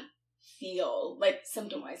actually physically feel, like,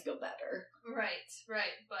 symptom-wise feel better. Right.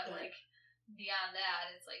 But, like, beyond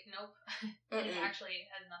that, it's like, nope. It actually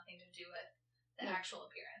has nothing to do with the actual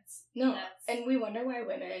appearance. No. And we wonder why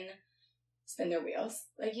women spin their wheels,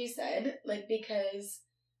 like you said, like, because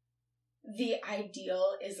the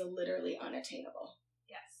ideal is literally unattainable.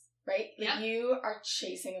 Yes. Right? Like, you are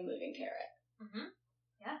chasing a moving target. Mm-hmm.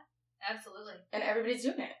 Yeah, absolutely. And everybody's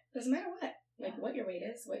doing it. Doesn't matter what. Like, what your weight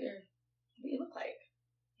is, what you look like.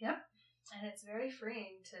 Yep. And it's very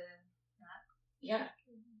freeing to not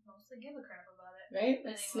mostly give a crap about it. Right?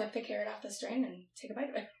 Let's snip the carrot off the string and take a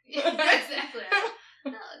bite of it. Exactly.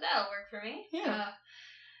 No, that'll work for me. Yeah.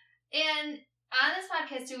 And on this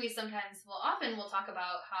podcast, too, often we'll talk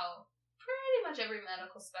about how pretty much every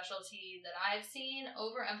medical specialty that I've seen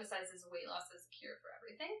overemphasizes weight loss as a cure for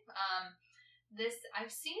everything.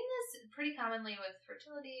 I've seen this pretty commonly with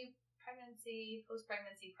fertility, pregnancy,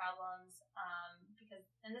 post-pregnancy problems,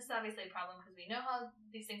 and this is obviously a problem because we know how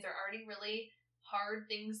these things are already really hard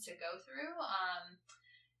things to go through,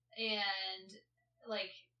 and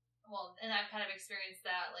I've kind of experienced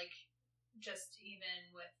that, like, just even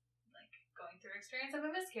with, like, going through experience of a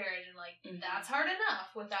miscarriage, and, like, that's hard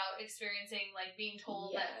enough without experiencing, like, being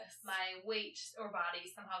told that my weight or body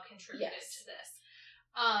somehow contributed to this.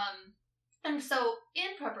 And so,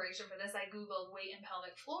 in preparation for this, I Googled weight and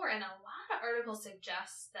pelvic floor, and a lot of articles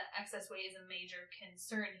suggest that excess weight is a major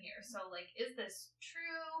concern here. So, like, is this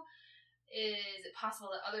true? Is it possible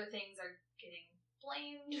that other things are getting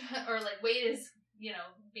blamed? Or, like, weight is,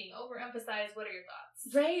 being overemphasized? What are your thoughts?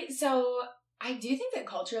 Right. So, I do think that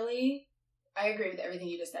culturally, I agree with everything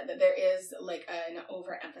you just said, that there is, like, an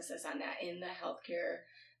overemphasis on that in the healthcare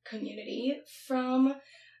community. From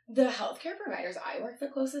the healthcare providers I work the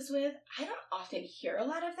closest with, I don't often hear a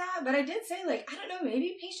lot of that, but I did say, like, I don't know,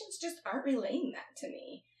 maybe patients just aren't relaying that to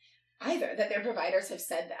me either, that their providers have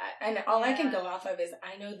said that. And all I can go off of is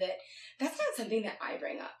I know that that's not something that I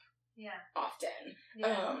bring up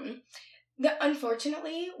often.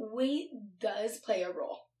 Unfortunately, weight does play a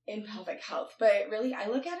role in pelvic health, but really I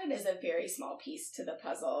look at it as a very small piece to the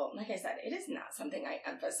puzzle. Like I said, it is not something I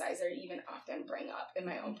emphasize or even often bring up in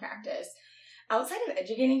my own practice. Outside of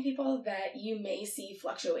educating people that you may see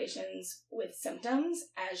fluctuations with symptoms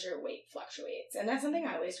as your weight fluctuates. And that's something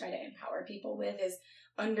I always try to empower people with, is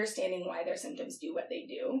understanding why their symptoms do what they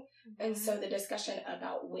do. And so the discussion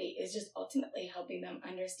about weight is just ultimately helping them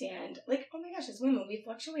understand, like, oh my gosh, as women, we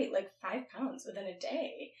fluctuate like 5 pounds within a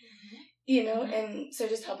day, and so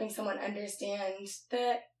just helping someone understand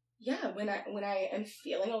that, when I am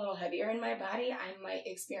feeling a little heavier in my body, I might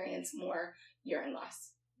experience more urine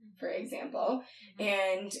loss, for example.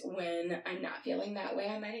 And when I'm not feeling that way,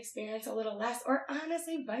 I might experience a little less, or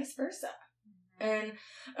honestly, vice versa. And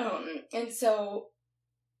so,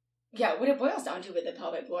 what it boils down to with the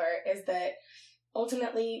pelvic floor is that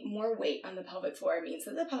ultimately more weight on the pelvic floor means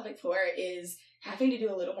that the pelvic floor is having to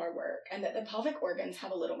do a little more work, and that the pelvic organs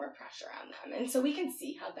have a little more pressure on them. And so we can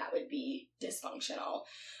see how that would be dysfunctional.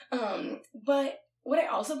 But what I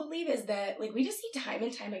also believe is that, like, we just see time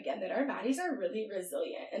and time again that our bodies are really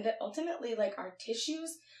resilient, and that ultimately, like, our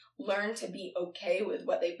tissues learn to be okay with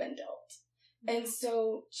what they've been dealt. And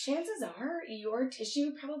so chances are your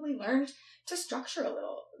tissue probably learned to structure a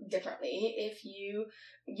little differently if you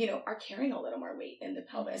are carrying a little more weight in the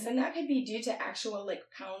pelvis. And that could be due to actual, like,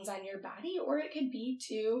 pounds on your body, or it could be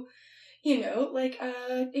to, like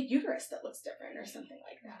a uterus that looks different or something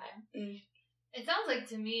like that. Mm. It sounds like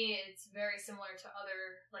to me it's very similar to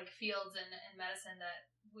other like fields in medicine that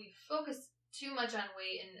we focus too much on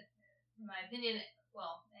weight, in my opinion,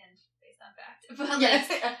 and based on fact, but Yes.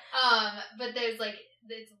 but there's like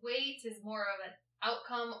its weight is more of an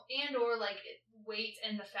outcome, and or like weight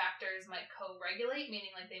and the factors might co-regulate,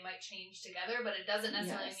 meaning like they might change together, but it doesn't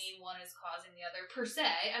necessarily mean one is causing the other per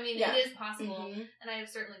se. I mean, it is possible, and I have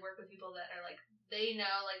certainly worked with people that are like, they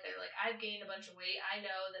know, like they're like, I've gained a bunch of weight, I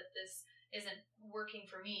know that this isn't working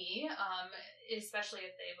for me, especially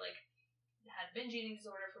if they've like had binge eating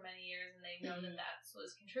disorder for many years and they know that that's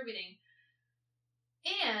what's contributing.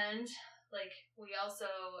 And like we also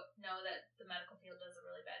know that the medical field does a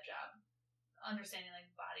really bad job understanding like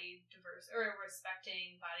body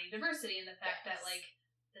respecting body diversity, and the fact that like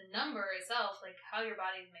the number itself, like how your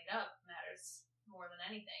body is made up, matters more than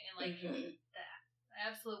anything, and like the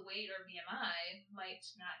absolute weight or BMI might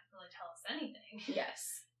not really tell us anything.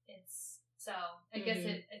 Yes. It's so I guess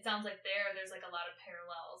it sounds like there's like a lot of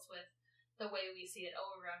parallels with the way we see it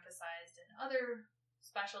overemphasized in other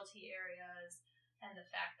specialty areas, and the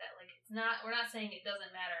fact that like we're not saying it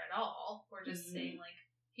doesn't matter at all. We're just saying like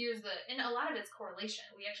and a lot of it's correlation.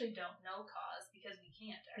 We actually don't know cause because we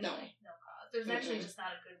can't actually know cause. There's actually just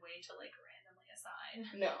not a good way to like randomly assign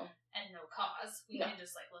and know cause. We can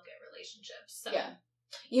just like look at relationships. So. Yeah.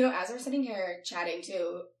 As we're sitting here chatting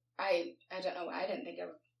too, I don't know why I didn't think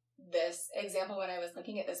of this example when I was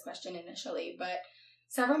looking at this question initially, but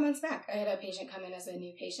several months back, I had a patient come in as a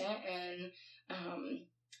new patient, and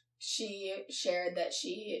she shared that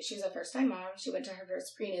she's a first-time mom. She went to her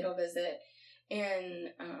first prenatal visit, and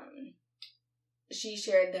she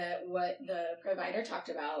shared that what the provider talked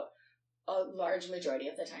about a large majority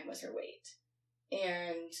of the time was her weight.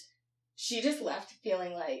 And she just left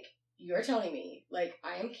feeling like, you're telling me, like,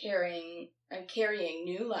 I'm carrying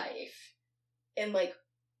new life, and like,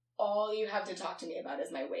 all you have to talk to me about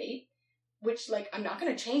is my weight, which, like, I'm not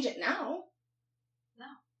going to change it now. No.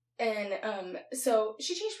 And so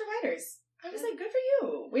she changed providers. I was like, good for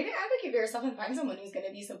you. Way to advocate for yourself and find someone who's going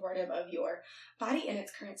to be supportive of your body in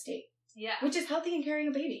its current state. Yeah. Which is healthy and carrying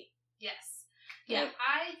a baby. Yes. Yeah,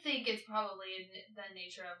 I think it's probably the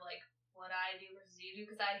nature of, like, what I do versus you do,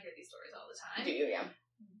 because I hear these stories all the time. Do you? Yeah.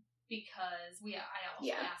 Because I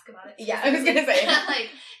also ask about it. Yeah, I was going to say. Like,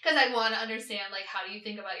 because I want to understand, like, how do you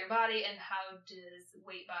think about your body, and how does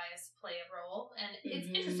weight bias play a role? And it's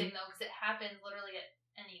interesting, though, because it happens literally at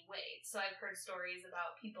any weight. So I've heard stories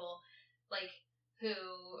about people, like, who,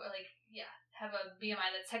 like, have a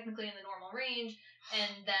BMI that's technically in the normal range,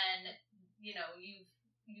 and then, you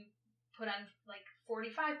put on, like,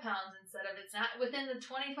 45 pounds instead of, it's not within the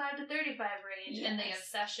 25 to 35 range, and the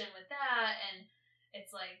obsession with that, and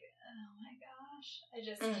it's like, oh my gosh, I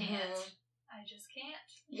just can't. I just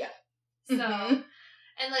can't. Yeah. So,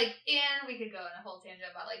 and like, and we could go on a whole tangent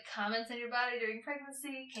about like comments on your body during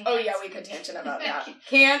pregnancy. Can't. Oh yeah, we could tangent about that.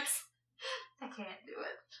 Can't. I can't do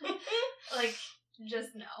it. Like,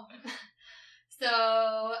 just no.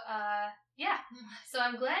 So, So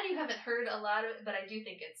I'm glad you haven't heard a lot of it, but I do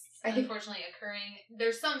think it's unfortunately occurring.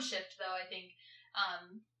 There's some shift, though. I think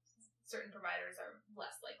certain providers are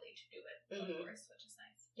less likely to do it, of course, which is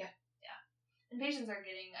nice. Yeah. Yeah. And patients are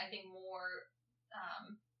getting, I think, more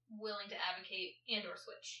willing to advocate and or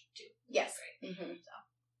switch, too. Yes. Right.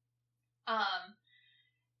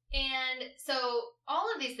 And so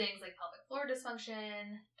all of these things, like pelvic floor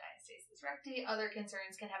dysfunction, diastasis recti, other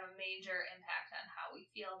concerns can have a major impact on how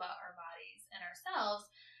we feel about our bodies and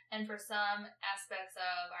ourselves. And for some aspects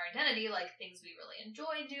of our identity, like things we really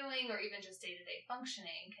enjoy doing or even just day-to-day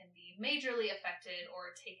functioning, can be majorly affected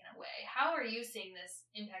or taken away. How are you seeing this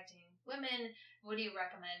impacting women? What do you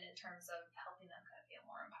recommend in terms of helping them kind of feel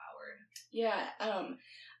more empowered? Yeah,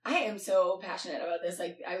 I am so passionate about this.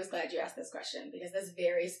 Like, I was glad you asked this question, because this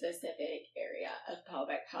very specific area of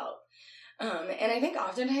pelvic health. And I think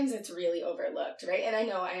oftentimes it's really overlooked, right? And I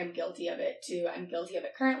know I am guilty of it too. I'm guilty of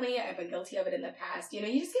it currently. I've been guilty of it in the past. You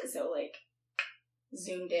just get so like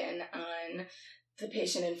zoomed in on the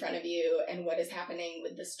patient in front of you and what is happening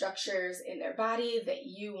with the structures in their body that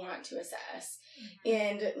you want to assess.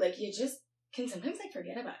 And like, you just can sometimes like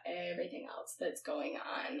forget about everything else that's going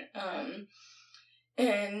on.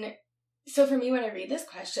 And so for me, when I read this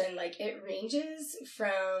question, like, it ranges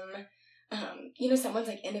from someone's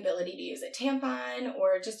like inability to use a tampon,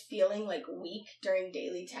 or just feeling like weak during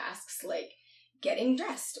daily tasks like getting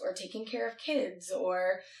dressed or taking care of kids,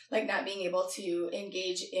 or like not being able to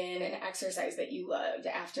engage in an exercise that you loved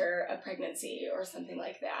after a pregnancy or something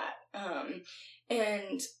like that.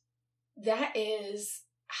 And that is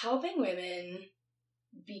helping women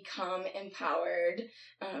become empowered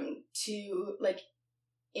to like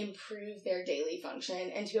improve their daily function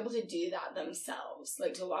and to be able to do that themselves,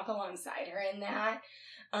 like to walk alongside her in that,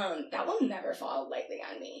 that will never fall lightly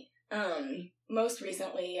on me. Most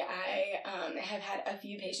recently, I have had a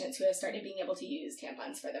few patients who have started being able to use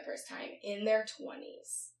tampons for the first time in their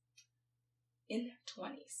 20s.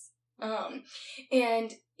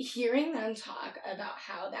 And hearing them talk about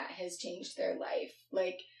how that has changed their life,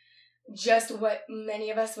 like just what many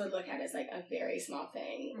of us would look at as like a very small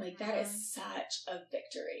thing, like that is such a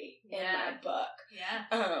victory in my book. Yeah.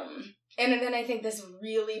 And then I think this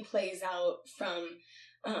really plays out from,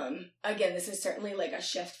 again, this is certainly like a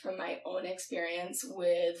shift from my own experience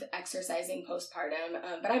with exercising postpartum,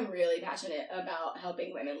 but I'm really passionate about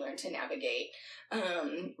helping women learn to navigate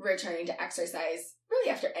returning to exercise really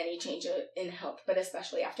after any change in health, but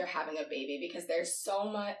especially after having a baby, because there's so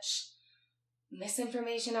much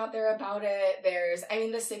misinformation out there about it. There's, I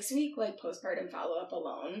mean, the 6-week like postpartum follow-up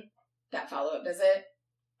alone, that follow-up visit,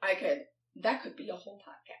 that could be a whole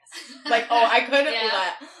podcast. Like, I couldn't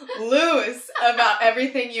let loose about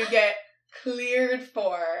everything you get cleared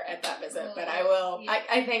for at that visit, but I will. Yeah.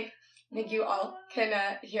 I think you all can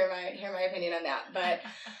hear my opinion on that, but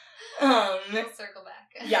we'll circle back.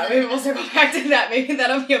 Yeah, maybe we'll circle back to that. Maybe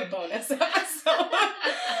that'll be a bonus episode.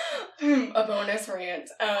 A bonus rant.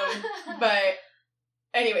 But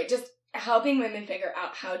anyway, just helping women figure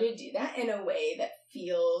out how to do that in a way that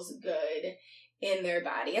feels good in their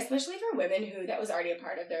body, especially for women who that was already a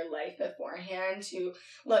part of their life beforehand, who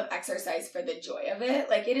love exercise for the joy of it.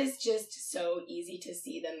 Like, it is just so easy to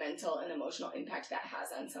see the mental and emotional impact that has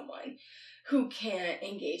on someone who can't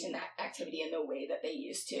engage in that activity in the way that they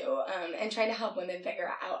used to. And trying to help women figure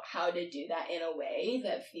out how to do that in a way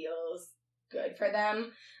that feels good for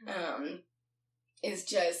them is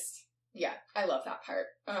just, yeah, I love that part.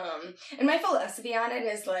 And my philosophy on it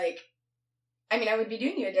is like, I mean, I would be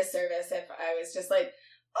doing you a disservice if I was just like,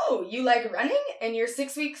 oh, you like running and you're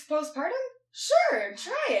 6 weeks postpartum? Sure,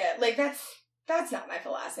 try it. Like, that's not my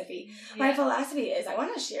philosophy. Yeah. My philosophy is I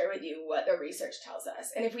want to share with you what the research tells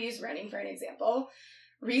us. And if we use running for an example,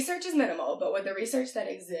 research is minimal, but what the research that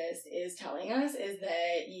exists is telling us is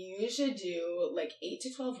that you should do like 8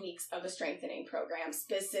 to 12 weeks of a strengthening program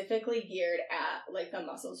specifically geared at like the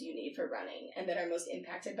muscles you need for running and that are most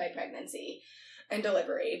impacted by pregnancy and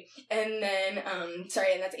delivery. And then, and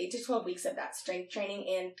that's 8 to 12 weeks of that strength training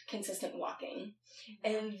and consistent walking.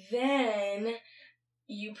 And then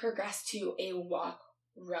you progress to a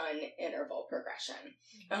walk-run interval progression.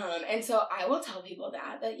 And so I will tell people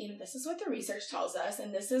that, this is what the research tells us,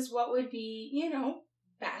 and this is what would be,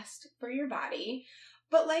 best for your body.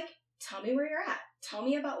 But, like, tell me where you're at. Tell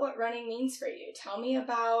me about what running means for you. Tell me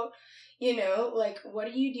about, what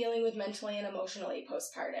are you dealing with mentally and emotionally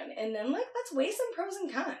postpartum? And then, let's weigh some pros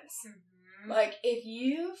and cons. Mm-hmm. Like, if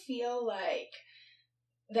you feel like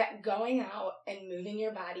that going out and moving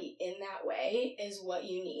your body in that way is what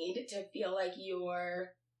you need to feel like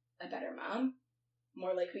you're a better mom,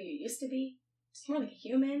 more like who you used to be, just more like a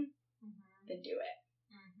human, then do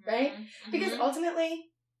it. Right? Because ultimately,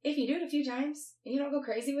 if you do it a few times and you don't go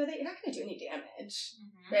crazy with it, you're not going to do any damage,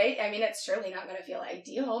 right? I mean, it's surely not going to feel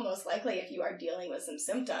ideal, most likely, if you are dealing with some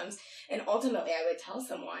symptoms. And ultimately, I would tell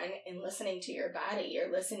someone, in listening to your body,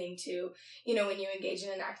 you're listening to, when you engage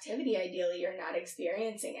in an activity, ideally, you're not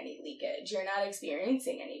experiencing any leakage. You're not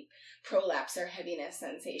experiencing any prolapse or heaviness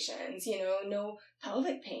sensations, no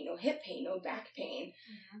pelvic pain, no hip pain, no back pain.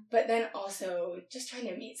 But then also just trying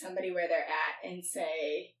to meet somebody where they're at and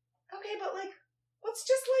say, okay, but what's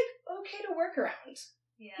just okay to work around?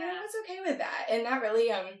 Yeah. What's okay with that? And that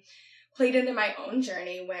really played into my own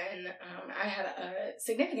journey when I had a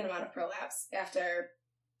significant amount of prolapse after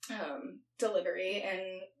delivery,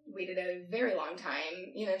 and waited a very long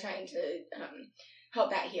time, trying to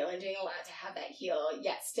help that heal and doing a lot to have that heal,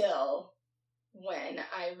 yet still when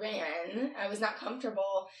I ran, I was not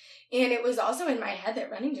comfortable. And it was also in my head that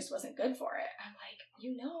running just wasn't good for it. I'm like,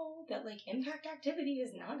 that impact activity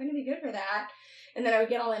is not going to be good for that. And then I would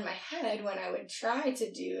get all in my head when I would try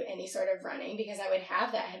to do any sort of running, because I would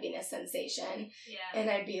have that heaviness sensation. Yeah. And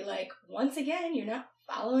I'd be like, once again, you're not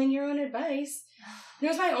following your own advice. And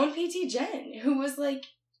it was my own PT Jen who was like,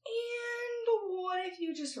 and what if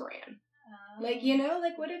you just ran? What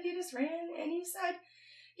if you just ran and you said,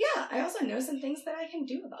 yeah, I also know some things that I can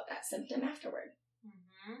do about that symptom afterward.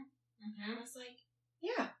 And I was like,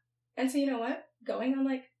 yeah. And so you know what? Going on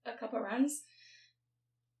a couple runs,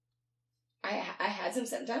 I had some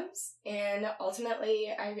symptoms, and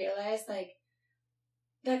ultimately I realized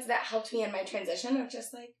that helped me in my transition of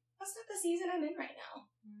just that's not the season I'm in right now.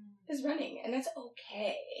 is running, and that's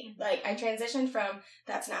okay. Mm-hmm. Like, I transitioned from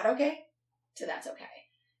that's not okay to that's okay.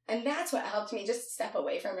 And that's what helped me just step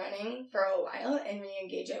away from running for a while and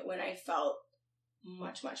re-engage it when I felt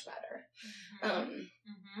much, much better.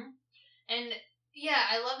 And yeah,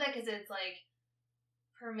 I love that because it's like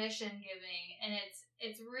permission giving, and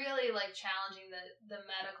it's really like challenging the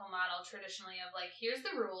medical model traditionally of like, here's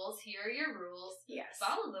the rules, here are your rules, Yes,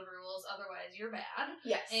 follow the rules, otherwise you're bad.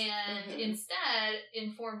 Yes. And instead,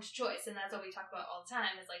 informed choice, and that's what we talk about all the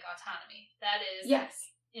time, is like autonomy. That is yes,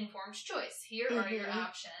 informed choice. Here are your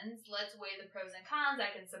options. Let's weigh the pros and cons.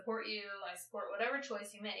 I can support you. I support whatever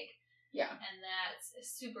choice you make. Yeah. And that's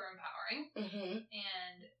super empowering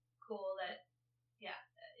and cool that, yeah,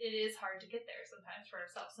 it is hard to get there sometimes for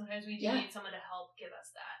ourselves. Sometimes we do need someone to help give us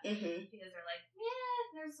that. Because they're like, yeah,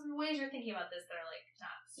 there's some ways you're thinking about this that are like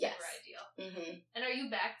not super ideal. And are you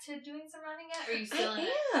back to doing some running yet? Or are you still in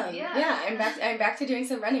it? Yeah, I'm back to doing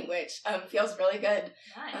some running, which feels really good.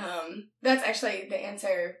 Nice. That's actually the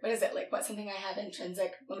answer. What is it? Like, what's something I have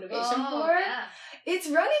intrinsic motivation for? Yeah. It's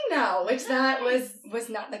running now, which that was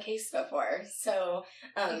not the case before. So,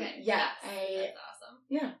 that's awesome.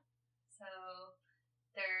 Yeah. So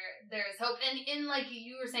there's hope, and in like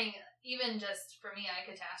you were saying, even just for me, I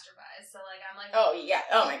catastrophize. So like I'm like, oh yeah,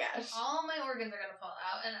 oh my gosh, all my organs are gonna fall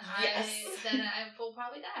out, and I will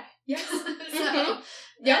probably die. Yes. So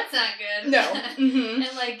that's not good. No.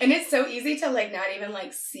 And it's so easy to like not even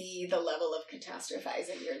like see the level of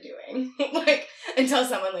catastrophizing you're doing, like until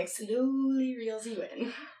someone like slowly reels you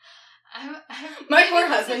in. My poor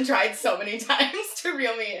husband tried so many times to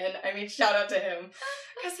reel me in. I mean, shout out to him,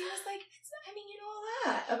 because he was like, you know a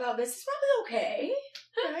lot about this. It's probably okay,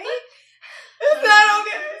 right? It's not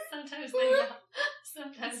okay. Sometimes they know.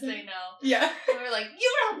 Sometimes they know. Yeah. And we're like,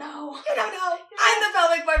 you don't know. You don't know. I'm the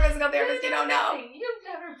pelvic floor physical therapist. You don't know. You've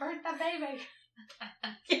never birthed a baby.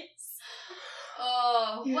 Yes.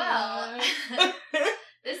 Oh, well.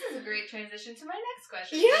 This is a great transition to my next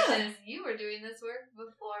question. Yeah. Which is, you were doing this work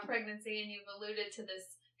before pregnancy, and you've alluded to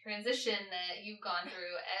this transition that you've gone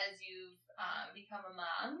through as you've become a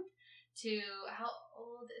mom to, how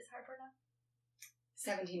old is Harper now?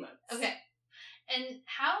 17 months. Okay. And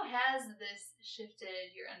how has this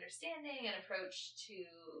shifted your understanding and approach to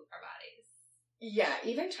our bodies? Yeah,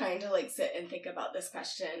 even trying to like sit and think about this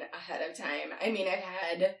question ahead of time. I mean, I've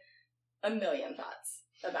had a million thoughts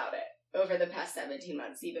about it over the past 17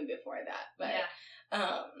 months, even before that. But,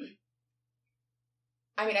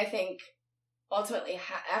 I mean, I think ultimately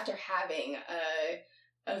after having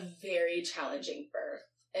a very challenging birth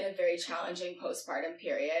and a very challenging postpartum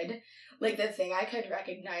period, like the thing I could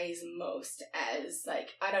recognize most as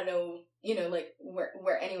like, I don't know, you know, like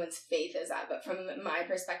where anyone's faith is at, but from my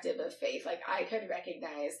perspective of faith, like I could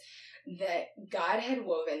recognize that God had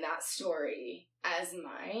woven that story as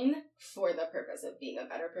mine for the purpose of being a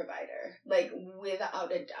better provider, like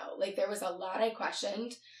without a doubt. Like there was a lot I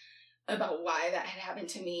questioned about why that had happened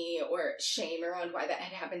to me, or shame around why that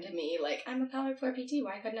had happened to me. Like, I'm a pelvic floor PT,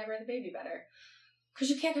 why couldn't I birth the baby better? Because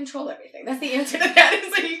you can't control everything. That's the answer to that,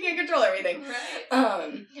 is like you can't control everything.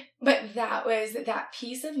 Right. But that was that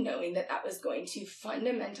piece of knowing that was going to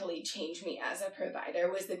fundamentally change me as a provider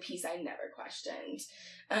was the piece I never questioned.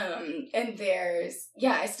 And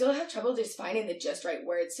I still have trouble just finding the just right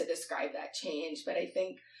words to describe that change. But I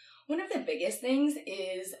think one of the biggest things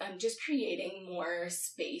is just creating more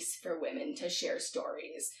space for women to share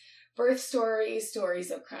stories. Birth stories,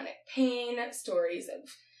 stories of chronic pain, stories of,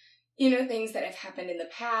 you know, things that have happened in the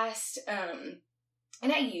past.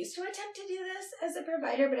 And I used to attempt to do this as a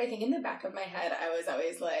provider, but I think in the back of my head, I was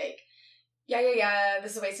always like, yeah,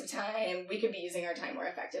 this is a waste of time. We could be using our time more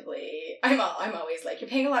effectively. I'm always like, you're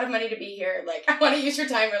paying a lot of money to be here. Like, I want to use your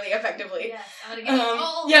time really effectively. Yes, I want to give you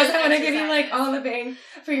all I want to give you like all the bang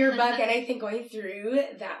for your buck. And I think going through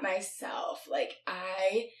that myself, like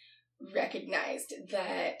I recognized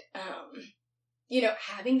that, you know,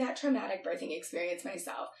 having that traumatic birthing experience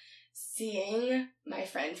myself, seeing my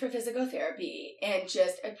friend for physical therapy and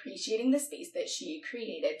just appreciating the space that she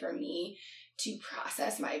created for me to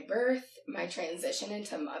process my birth, my transition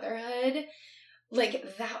into motherhood,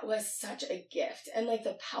 like that was such a gift. And like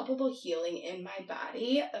the palpable healing in my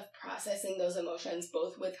body of processing those emotions,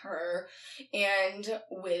 both with her and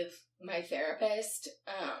with my therapist,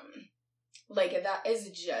 like that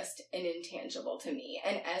is just an intangible to me.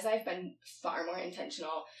 And as I've been far more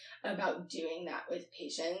intentional about doing that with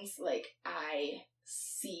patients, like I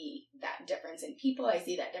see that difference in people. I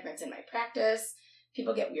see that difference in my practice.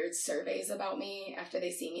 People get weird surveys about me after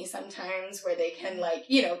they see me sometimes, where they can like,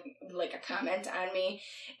 you know, like a comment on me.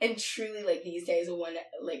 And truly, like these days,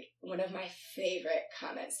 one of my favorite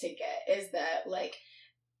comments to get is that like,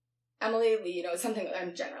 Emily, you know, something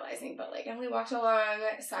I'm generalizing, but like Emily walked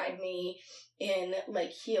alongside me in like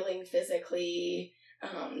healing physically,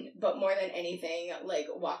 but more than anything, like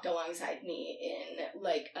walked alongside me in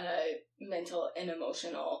like a mental and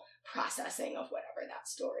emotional processing of whatever that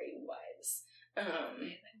story was.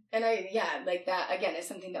 And like that again is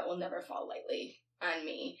something that will never fall lightly on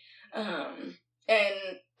me. And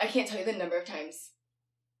I can't tell you the number of times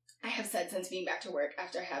I have said since being back to work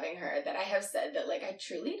after having her that I have said that, like, I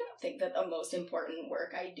truly don't think that the most important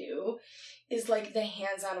work I do is, like, the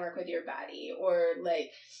hands-on work with your body or,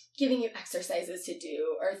 like, giving you exercises to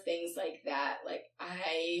do or things like that. Like,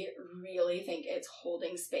 I really think it's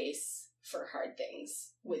holding space for hard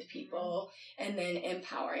things with people and then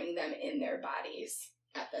empowering them in their bodies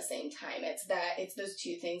at the same time. It's those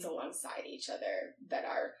two things alongside each other that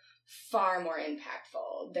are far more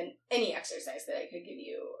impactful than any exercise that I could give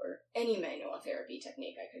you or any manual therapy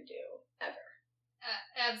technique I could do ever.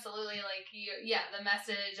 Absolutely. Like, the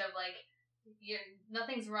message of, like,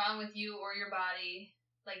 nothing's wrong with you or your body.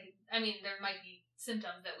 Like, I mean, there might be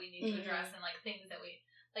symptoms that we need to address and, like, things that we,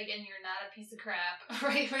 like, and you're not a piece of crap,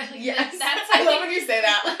 right? Like, yes. That's I love when you say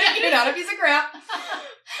that. Like, you're not a piece of crap.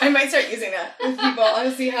 I might start using that with people. I'll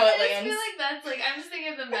see how it lands. I just feel like that's, like, I'm just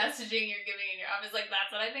thinking of the messaging you're giving in your office. Like, that's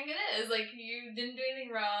what I think it is. Like, you didn't do anything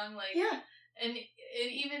wrong. Like, yeah. And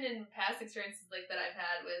even in past experiences, like, that I've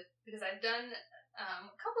had with, because I've done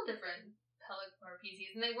a couple different pelvic floor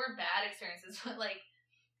PTs, and they weren't bad experiences, but, like,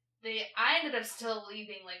 I ended up still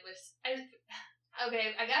leaving, like, with,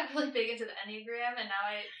 okay, I got really big into the Enneagram, and now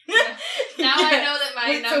I know that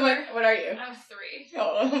my number... So what are you? I'm a 3.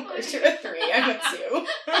 Oh, of course you're a 3. I'm a 2.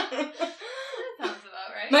 That sounds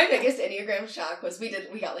about right. My biggest Enneagram shock was we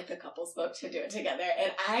got, like, the couples book to do it together,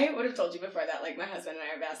 and I would have told you before that, like, my husband and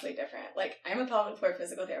I are vastly different. Like, I'm a pelvic floor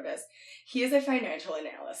physical therapist. He is a financial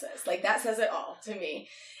analysis. Like, that says it all to me.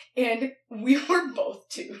 And we were both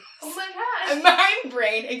 2. Oh my gosh. And my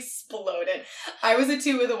brain exploded. I was a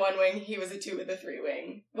 2 with a 1 wing. He was a 2 with a 3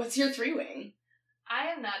 wing. What's your 3 wing? I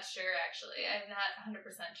am not sure, actually. I'm not 100%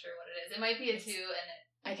 sure what it is. It might be a 2, and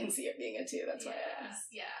I can see it being a 2. That's why I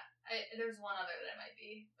asked. Yeah. There's one other that it might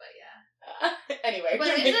be, but yeah. Anyway, but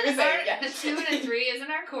the 2 and a 3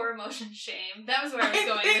 isn't our core emotion shame? That was where I was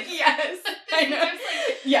going. Yes, I know.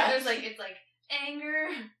 There's like it's like anger,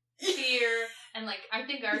 fear, and like I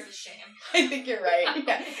think ours is shame. I think you're right.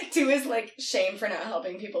 Yeah, 2 is like shame for not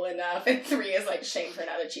helping people enough, and 3 is like shame for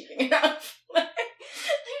not achieving enough.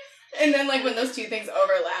 And then like when those two things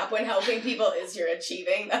overlap, when helping people is your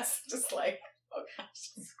achieving, that's just like, oh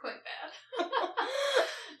gosh, it's quite bad.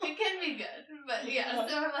 It can be good, but yeah.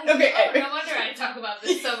 So I'm like, okay, no wonder I talk about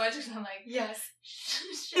this so much because I'm like, yes,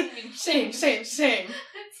 shame.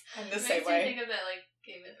 I'm the same way. Makes me think of that like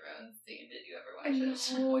Game of Thrones scene. Did you ever watch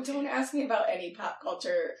it? No, don't ask me about any pop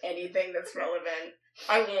culture, anything that's relevant.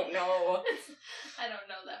 I won't know. I don't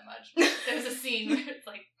know that much. There's a scene where it's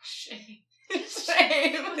like shame.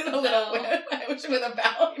 Shame with a little whip. I wish with a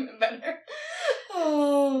bell, even better.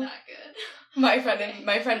 Oh, not good. My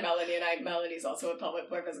friend Melanie and I. Melanie's also a pelvic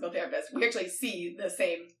floor physical therapist. We actually see the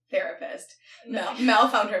same therapist. Mel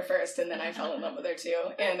found her first, and then I fell in love with her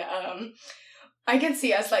too. And I can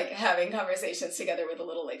see us like having conversations together with a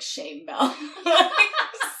little like shame bell.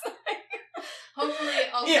 Hopefully,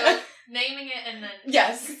 also naming it and then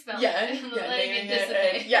spelling it and letting it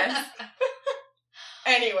dissipate. Yes.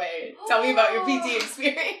 Anyway, tell me about your PT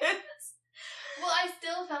experience. Well, I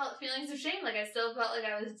still felt feelings of shame. Like, I still felt like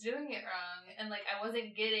I was doing it wrong. And, like, I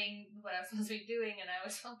wasn't getting what I was supposed to be doing. And I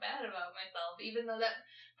always felt bad about myself. Even though that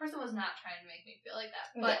person was not trying to make me feel like that.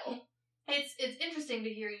 But it's interesting to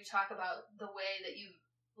hear you talk about the way that you,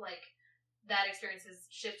 like, that experience has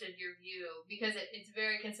shifted your view. Because it's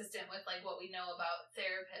very consistent with, like, what we know about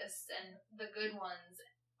therapists. And the good ones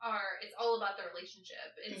it's all about the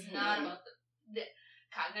relationship. It's not about the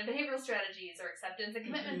cognitive behavioral strategies or acceptance and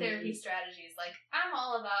commitment therapy strategies. Like, I'm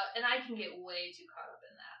all about, and I can get way too caught up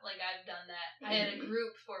in that. Like, I've done that. I had a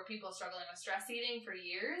group for people struggling with stress eating for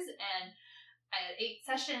years, and I had 8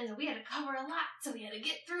 sessions, and we had to cover a lot, so we had to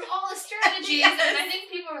get through all the strategies. And I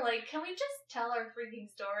think people were like, can we just tell our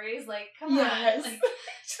freaking stories? Like, come on. Like,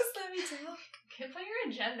 just let me tell. Put your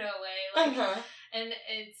agenda away. Like, and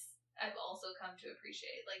I've also come to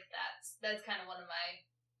appreciate, like, that's kind of one of my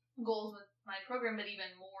goals with my program, but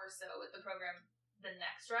even more so with the program the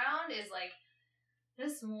next round is like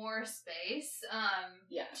just more space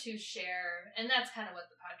to share. And that's kind of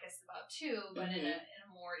what the podcast is about too, but in a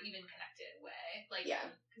more even connected way, like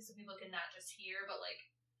because people can not just hear but like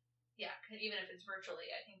even if it's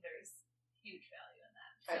virtually, I think there's huge value in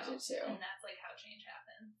that. So, I do too. And that's like how change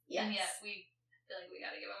happens. Yes. And yet feel like we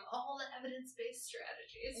got to give them all the evidence-based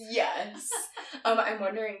strategies. Yes. I'm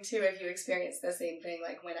wondering, too, if you experience the same thing,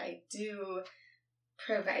 like, when I do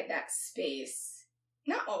provide that space,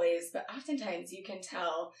 not always, but oftentimes you can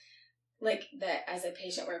tell, like, that as a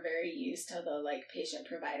patient, we're very used to the, like,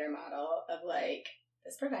 patient-provider model of, like,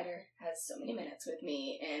 this provider has so many minutes with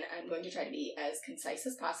me, and I'm going to try to be as concise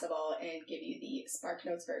as possible and give you the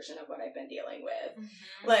SparkNotes version of what I've been dealing with.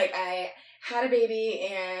 Mm-hmm. Like, I had a baby,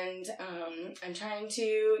 and I'm trying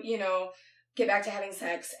to, you know, get back to having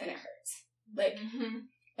sex, and it hurts. Like, mm-hmm.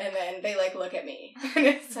 And then they, like, look at me, and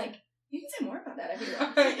it's like, you can say more about that if you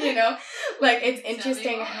want, you know? Like, it's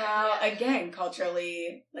interesting how, again,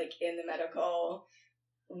 culturally, like, in the medical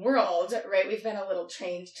world, right, we've been a little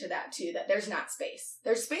trained to that too, that there's not space.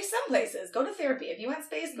 There's space some places. Go to therapy. If you want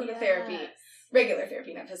space, go to therapy. Regular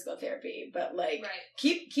therapy, not physical therapy. But, like,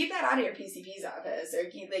 keep that out of your PCP's office, or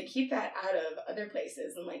keep that out of other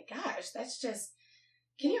places. And, like, gosh, that's just,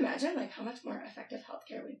 can you imagine, like, how much more effective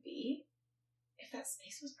healthcare would be if that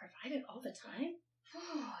space was provided all the time?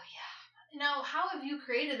 Oh, yeah. Now, how have you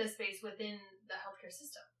created a space within the healthcare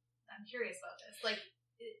system? I'm curious about this. Like,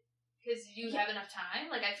 because you have enough time?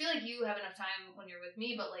 Like, I feel like you have enough time when you're with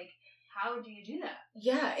me, but, like, how do you do that?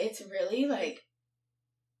 Yeah, it's really, like,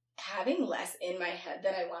 having less in my head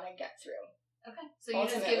that I want to get through. Okay. So you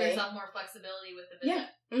just give yourself more flexibility with the visit.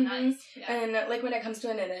 Yeah. Mm-hmm. Nice. Yeah. And, like, when it comes to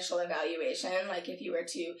an initial evaluation, like, if you were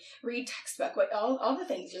to read textbook, what all the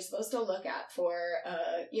things you're supposed to look at for,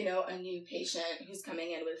 you know, a new patient who's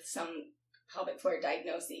coming in with some pelvic floor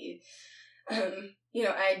diagnosis, you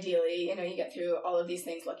know, ideally, you know, you get through all of these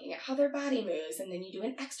things looking at how their body moves, and then you do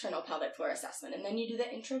an external pelvic floor assessment, and then you do the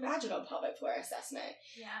intravaginal pelvic floor assessment.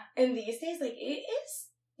 Yeah. And these days, like, it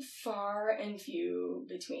is far and few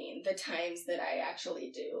between the times that I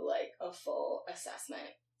actually do, like, a full assessment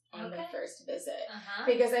on the first visit.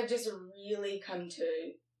 Because I've just really come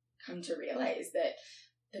to realize that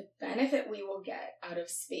the benefit we will get out of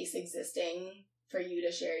space existing for you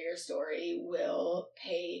to share your story will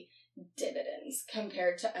pay dividends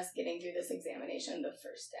compared to us getting through this examination the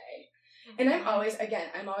first day. And I'm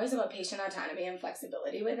always about patient autonomy and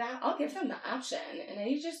flexibility with that. I'll give them the option, and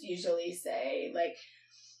I just usually say, like,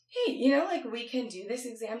 hey, you know, like, we can do this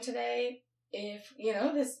exam today if, you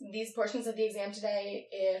know, these portions of the exam today,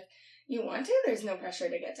 if you want to. There's no pressure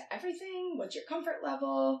to get to everything. What's your comfort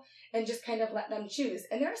level? And just kind of let them choose.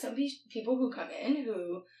 And there are some people who come in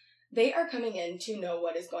who they are coming in to know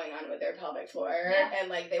what is going on with their pelvic floor, and,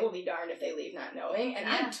 like, they will be darned if they leave not knowing, and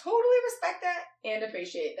I totally respect that and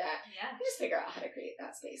appreciate that. And just figure out how to create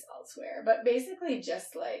that space elsewhere. But basically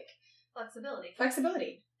just, like,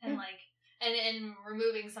 flexibility. And, like, and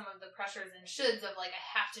removing some of the pressures and shoulds of, like, I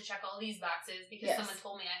have to check all these boxes because someone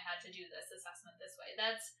told me I had to do this assessment this way.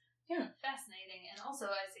 That's fascinating. And also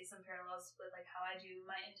I see some parallels with, like, how I do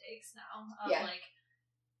my intakes now. Like,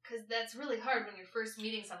 because that's really hard when you're first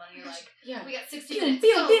meeting someone. You're like, we got 60 minutes.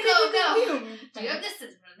 Go. Do you have this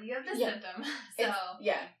symptom? Do you have this symptom? So,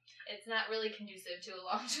 it's not really conducive to a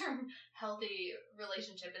long-term healthy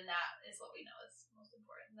relationship, and that is what we know is most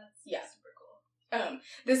important. That's super cool.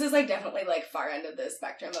 This is, like, definitely, like, far end of the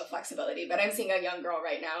spectrum of flexibility, but I'm seeing a young girl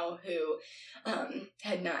right now who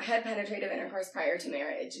had not had penetrative intercourse prior to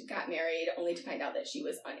marriage, got married only to find out that she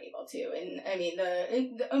was unable to. And, I mean,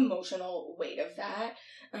 the emotional weight of that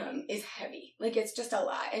is heavy. Like, it's just a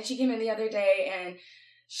lot. And she came in the other day, and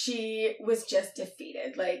she was just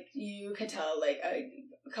defeated. Like, you could tell, like,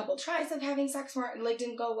 a couple tries of having sex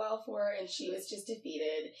didn't go well for her, and she was just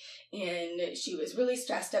defeated, and she was really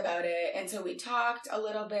stressed about it. And so we talked a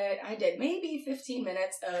little bit. I did maybe 15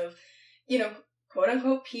 minutes of, you know, quote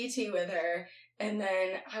unquote PT with her, and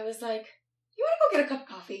then I was like, you want to go get a cup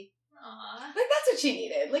of coffee? Aww. Like, that's what she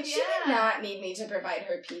needed. Like, she did not need me to provide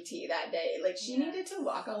her PT that day. Like, she needed to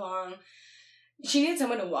walk along. She needed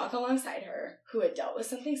someone to walk alongside her who had dealt with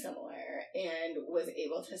something similar and was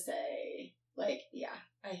able to say, like, yeah,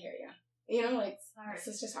 I hear you. You know, like, this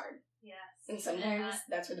is just hard. Yes. And sometimes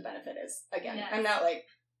that's where the benefit is. Again, I'm not, like,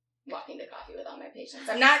 walking to coffee with all my patients.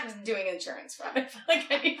 I'm not doing insurance fraud. Like,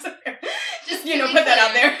 I need to just, you know, put that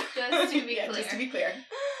out there. Just to be clear. Just to be clear.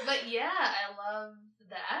 But, I love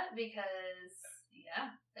that because,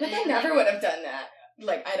 But I never would have done that.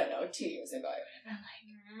 Like, I don't know, 2 years ago, I would have been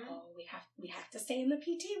like, oh, we have to stay in the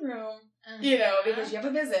PT room, you know, because you have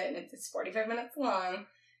a visit and it's 45 minutes long.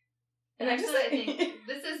 And I just, I think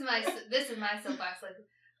this is my soapbox. Like,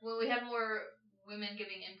 when we have more women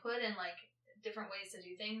giving input and, like, different ways to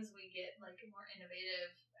do things, we get, like, more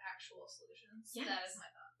innovative actual solutions. Yes. That is my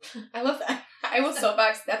thought. I love that. I will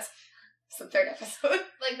soapbox. That's the third episode.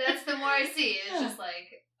 Like, that's the more I see. It's just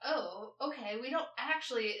like, oh, okay, we don't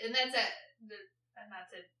actually, and that's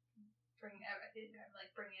not to bringing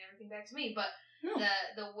everything back to me, but No.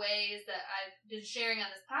 the ways that I've been sharing on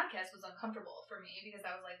this podcast was uncomfortable for me because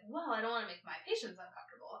I was like, well, I don't want to make my patients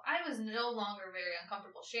uncomfortable. I was no longer very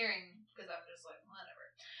uncomfortable sharing because I was just like, whatever.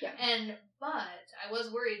 Yeah. But I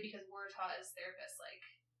was worried because we're taught as therapists,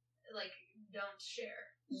 like don't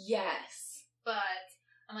share. Yes. But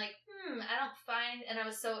I'm like, I don't find, and I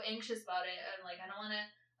was so anxious about it, and like, I don't want to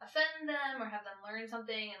offend them or have them learn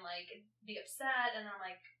something and like be upset, and I'm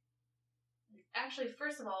like, actually,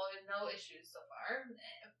 first of all, we have no issues so far.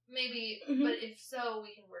 Maybe, but if so,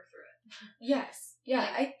 we can work through it. Yes. Yeah.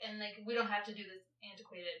 We don't have to do this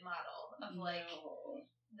antiquated model of like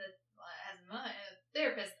as my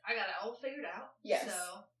therapist, I got it all figured out. Yes.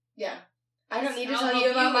 So yeah. I don't need to I'll tell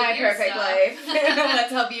you about my perfect life.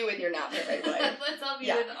 Let's help you with your not perfect life. Let's help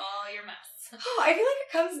you with all your mess. Oh, I feel like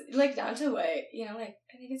it comes like down to what, like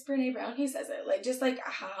I think it's Brene Brown who says it. Like just like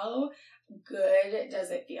how good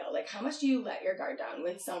does it feel? Like how much do you let your guard down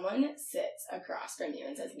when someone sits across from you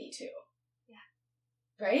and says, "Me too"?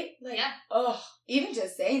 Yeah. Right? Like even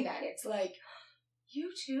just saying that, it's like,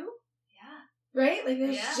 you too? Yeah. Right? Like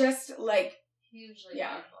it's just like hugely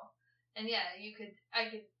powerful. And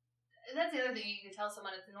that's the other thing, you could tell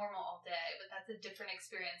someone it's normal all day, but that's a different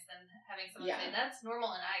experience than having someone say, that's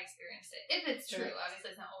normal and I experienced it. If it's true,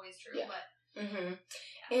 obviously it's not always true, but...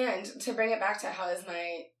 And to bring it back to how has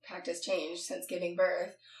my practice changed since giving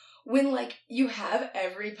birth, when, like, you have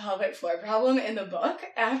every pelvic floor problem in the book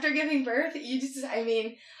after giving birth,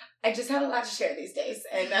 I just have a lot to share these days,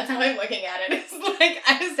 and that's how I'm looking at it. It's like,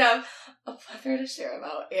 I just have a plethora to share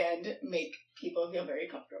about and make people feel very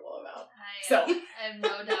comfortable about. I have no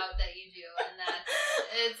doubt that you do,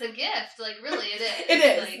 and it's a gift. Like, really, it is. It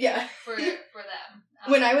is, like, yeah. For them.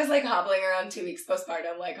 When I was, like, hobbling around 2 weeks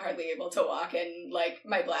postpartum, like, hardly able to walk and, like,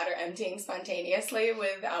 my bladder emptying spontaneously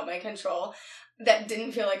without my control, that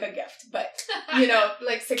didn't feel like a gift. But,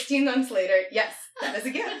 like, 16 months later, yes, that is a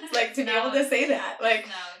gift. Like, to be able to say that. Like,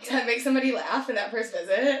 to make somebody laugh in that first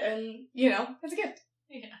visit, and, it's a gift.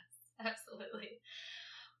 Yeah, absolutely.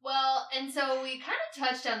 Well, and so we kind of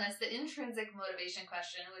touched on this, the intrinsic motivation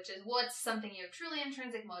question, which is what's something you have truly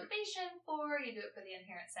intrinsic motivation for? You do it for the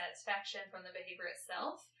inherent satisfaction from the behavior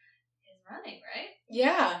itself. Is running, right?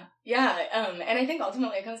 Yeah. And I think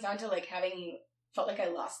ultimately it comes down to like having felt like I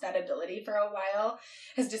lost that ability for a while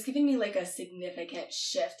has just given me like a significant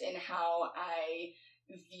shift in how I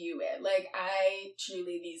view it. Like, I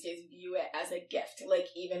truly these days view it as a gift. Like,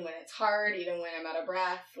 even when it's hard, even when I'm out of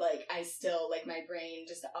breath, like, I still, like, my brain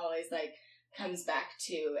just always, like, comes back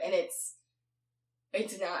to, and it's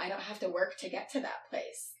not, I don't have to work to get to that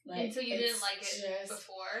place. Like, and so you didn't like it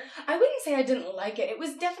before? I wouldn't say I didn't like it. It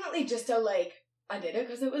was definitely just a, like, I did it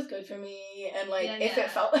because it was good for me, and, like, if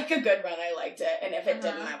it felt like a good run, I liked it, and if it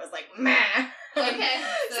didn't, I was like, meh. Okay.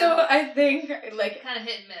 So I think, like... kind of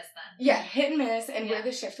hit and miss, then. Yeah, hit and miss, and where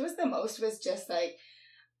the shift was the most was just, like,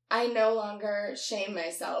 I no longer shame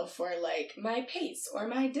myself for, like, my pace, or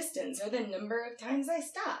my distance, or the number of times I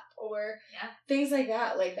stop, or things like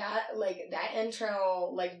that. Like, that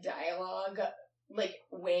internal, like, dialogue, like,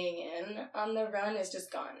 weighing in on the run is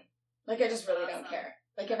just gone. Like, I just really don't care.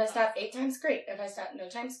 Like, if I stop 8 times, great. If I stop no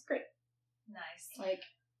times, great. Nice. Like,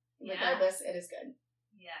 regardless, it is good.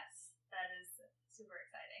 Yes, that is super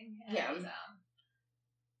exciting. And,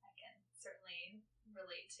 I can certainly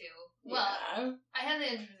relate to. Well, I had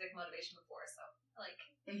the intrinsic motivation before, so, like,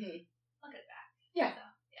 I'll get it back. Yeah. So,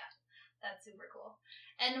 that's super cool.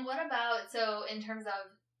 And what about, so, in terms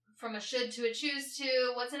of from a should to a choose to,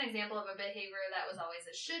 what's an example of a behavior that was always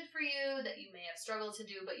a should for you that you may have struggled to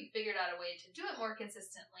do, but you figured out a way to do it more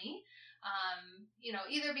consistently?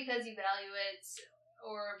 Either because you value it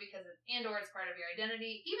or because it's part of your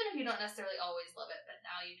identity, even if you don't necessarily always love it, but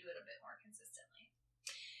now you do it a bit more consistently.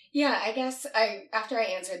 Yeah, I guess after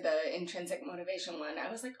I answered the intrinsic motivation one,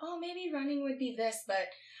 I was like, oh, maybe running would be this,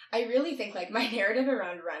 but I really think, like, my narrative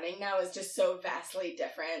around running now is just so vastly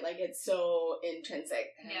different. Like, it's so intrinsic.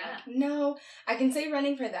 And I'm like, no, I can say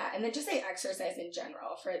running for that, and then just say exercise in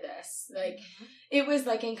general for this. Like, it was,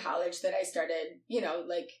 like, in college that I started,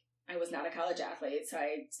 like, I was not a college athlete, so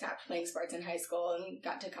I stopped playing sports in high school and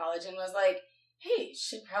got to college and was like, hey,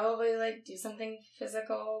 should probably, like, do something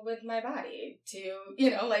physical with my body to,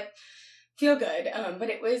 like, feel good. But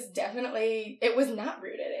it was not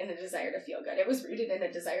rooted in a desire to feel good. It was rooted in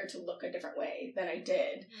a desire to look a different way than I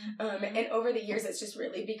did. And over the years, it's just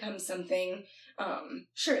really become something,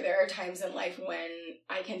 sure, there are times in life when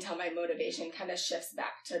I can tell my motivation kind of shifts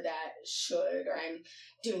back to that should, or I'm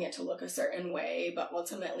doing it to look a certain way, but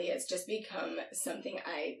ultimately it's just become something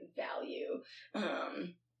I value.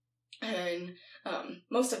 And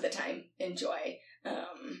most of the time enjoy.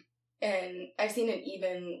 And I've seen an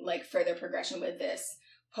even like further progression with this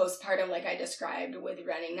postpartum, like I described with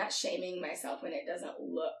running, not shaming myself when it doesn't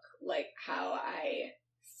look like how I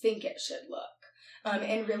think it should look.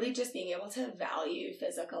 And really just being able to value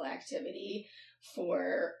physical activity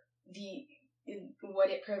for what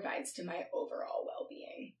it provides to my overall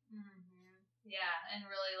well-being. Yeah, and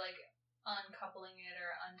really like uncoupling it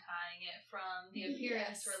or untying it from the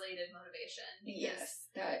appearance-related motivation.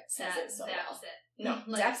 Yes, that says it so well. Zaps it. No,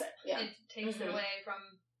 like, zaps it, yeah. It takes it away from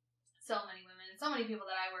so many women. And so many people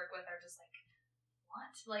that I work with are just like,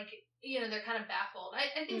 what? Like, you know, they're kind of baffled.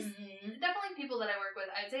 I think definitely people that I work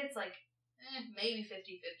with, I'd say it's like maybe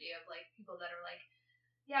 50-50 of like people that are like,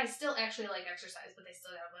 yeah, I still actually like exercise, but they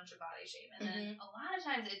still got a bunch of body shape. And then a lot of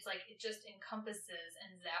times it's like it just encompasses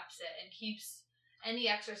and zaps it and keeps any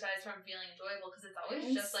exercise from feeling enjoyable because it's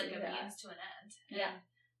always just like a means to an end. And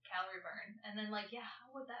calorie burn. And then like, yeah,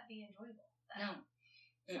 how would that be enjoyable? No.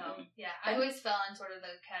 So, yeah, I always fell on sort of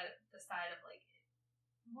the side of like,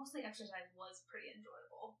 mostly exercise was pretty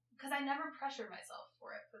enjoyable because I never pressured myself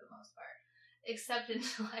for it for the most part. Except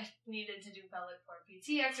until I needed to do pelvic floor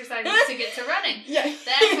PT exercises to get to running. Yeah.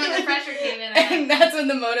 That's when the pressure came in. And that's when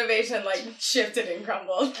the motivation like shifted and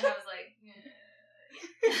crumbled. And I was like,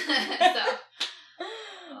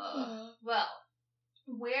 well,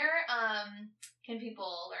 where can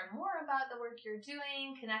people learn more about the work you're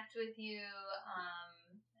doing, connect with you?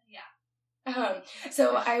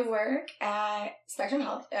 So I work at Spectrum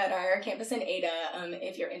Health at our campus in Ada.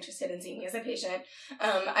 If you're interested in seeing me as a patient,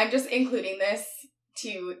 I'm just including this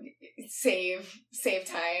to save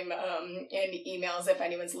time in emails if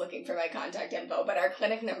anyone's looking for my contact info. But our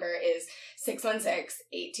clinic number is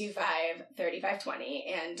 616-825-3520,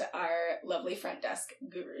 and our lovely front desk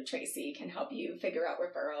guru Tracy can help you figure out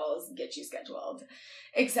referrals, get you scheduled,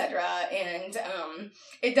 etc. And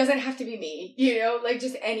it doesn't have to be me, you know, like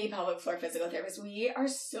just any pelvic floor physical therapist. We are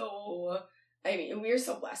so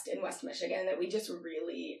blessed in West Michigan that we just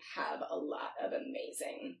really have a lot of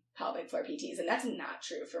amazing pelvic floor PTs, and that's not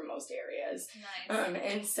true for most areas. Nice.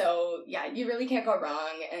 And so, yeah, you really can't go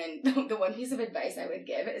wrong. And the one piece of advice I would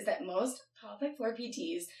give is that most pelvic floor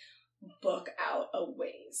PTs book out a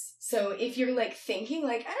ways. So if you're like thinking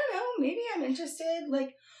like, I don't know, maybe I'm interested,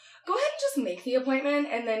 like go ahead and just make the appointment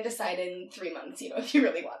and then decide in 3 months, you know, if you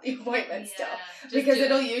really want the appointment still. Because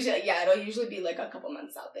it'll usually be like a couple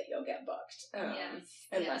months out that you'll get booked.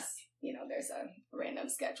 Unless, you know, there's a random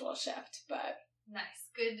schedule shift. But nice.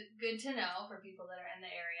 Good to know for people that are in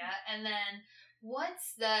the area. And then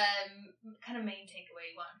what's the kind of main takeaway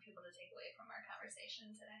you want people to take away from our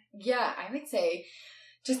conversation today? Yeah, I would say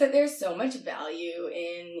just that there's so much value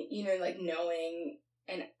in, you know, like knowing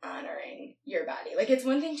and honoring your body. Like, it's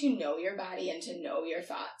one thing to know your body and to know your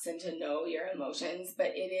thoughts and to know your emotions, but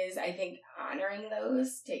it is, I think, honoring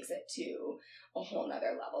those takes it to a whole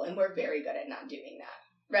nother level, and we're very good at not doing that,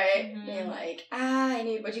 right? Being like,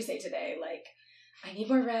 what'd you say today? Like, I need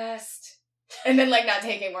more rest. And then, like, not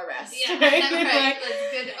taking more rest. Yeah, right? Like,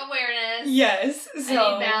 good awareness. Yes. So,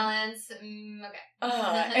 I need balance.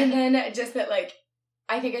 Okay. And then just that, like,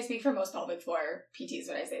 I think I speak for most pelvic floor PTs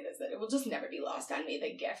when I say this, that it will just never be lost on me,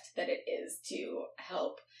 the gift that it is to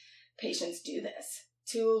help patients do this,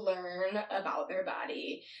 to learn about their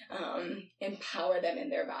body, empower them in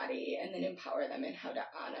their body, and then empower them in how to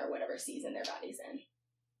honor whatever season their body's in.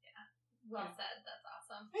 Yeah. Well said. That's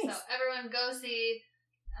awesome. Thanks. So everyone go see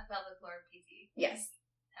a pelvic floor PT. Yes.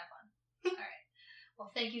 Have fun. All right.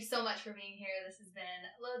 Well, thank you so much for being here. This has been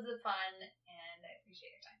loads of fun, and I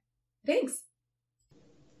appreciate your time. Thanks.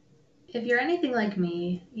 If you're anything like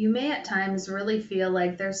me, you may at times really feel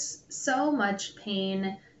like there's so much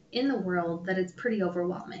pain in the world that it's pretty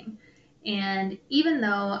overwhelming. And even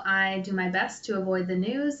though I do my best to avoid the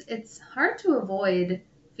news, it's hard to avoid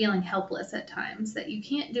feeling helpless at times, that you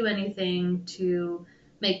can't do anything to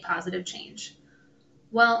make positive change.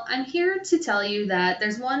 Well, I'm here to tell you that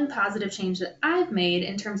there's one positive change that I've made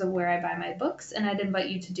in terms of where I buy my books, and I'd invite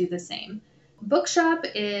you to do the same. Bookshop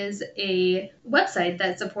is a website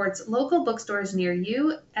that supports local bookstores near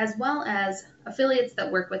you, as well as affiliates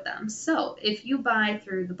that work with them. So if you buy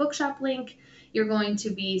through the Bookshop link, you're going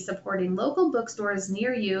to be supporting local bookstores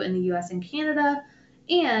near you in the US and Canada,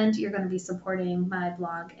 and you're going to be supporting my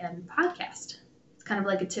blog and podcast. It's kind of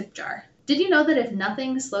like a tip jar. Did you know that if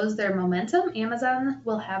nothing slows their momentum, Amazon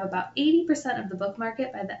will have about 80% of the book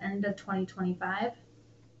market by the end of 2025?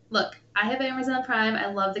 Look, I have Amazon Prime. I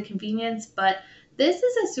love the convenience, but this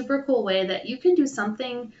is a super cool way that you can do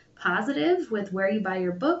something positive with where you buy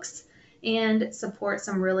your books and support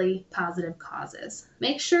some really positive causes.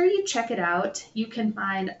 Make sure you check it out. You can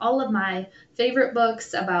find all of my favorite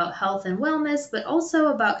books about health and wellness, but also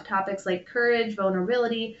about topics like courage,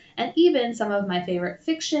 vulnerability, and even some of my favorite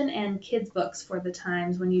fiction and kids books for the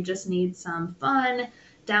times when you just need some fun,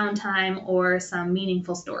 downtime, or some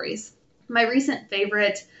meaningful stories. My recent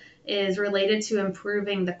favorite is related to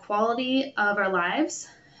improving the quality of our lives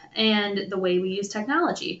and the way we use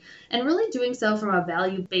technology, and really doing so from a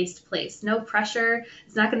value based place. No pressure.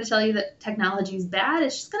 It's not going to tell you that technology is bad.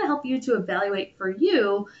 It's just going to help you to evaluate for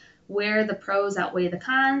you where the pros outweigh the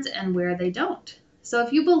cons and where they don't. So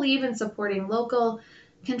if you believe in supporting local,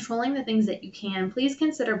 controlling the things that you can, please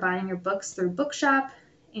consider buying your books through Bookshop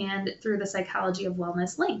and through the Psychology of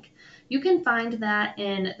Wellness link. You can find that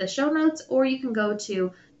in the show notes, or you can go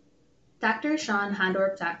to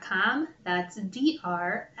drshawnhondorp.com. That's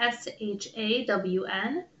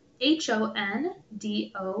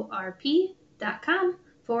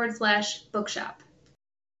DRSHAWNHONDORP.com/bookshop.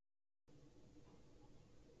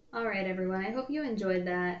 All right, everyone. I hope you enjoyed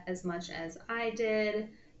that as much as I did.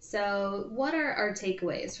 So, what are our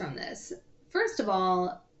takeaways from this? First of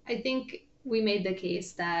all, I think we made the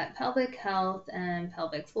case that pelvic health and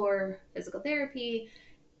pelvic floor physical therapy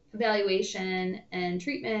evaluation and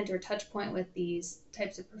treatment or touch point with these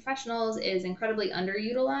types of professionals is incredibly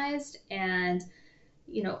underutilized, and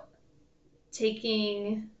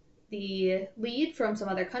taking the lead from some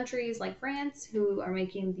other countries like France who are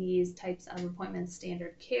making these types of appointments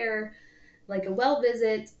standard care, like a well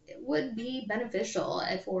visit, would be beneficial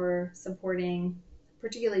for supporting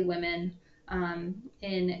particularly women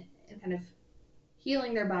in kind of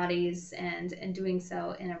healing their bodies and doing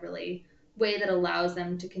so in a really way that allows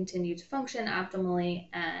them to continue to function optimally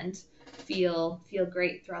and feel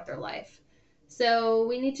great throughout their life. So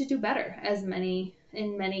we need to do better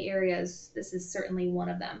in many areas. This is certainly one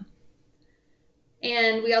of them.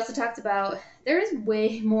 And we also talked about there is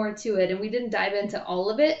way more to it, and we didn't dive into all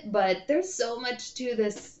of it, but there's so much to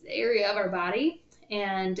this area of our body,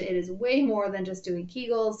 and it is way more than just doing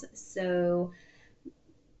Kegels. So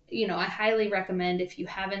I highly recommend if you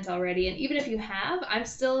haven't already, and even if you have, I'm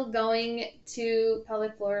still going to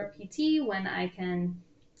pelvic floor PT when I can.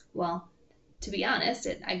 Well, to be honest,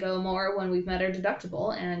 I go more when we've met our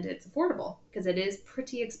deductible and it's affordable, because it is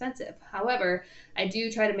pretty expensive. However, I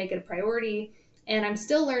do try to make it a priority, and I'm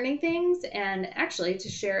still learning things. And actually, to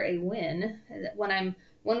share a win,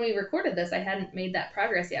 when we recorded this, I hadn't made that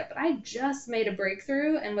progress yet, but I just made a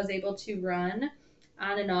breakthrough and was able to run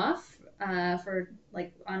on and off for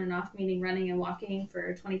on and off, meaning running and walking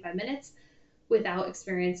for 25 minutes without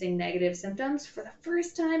experiencing negative symptoms for the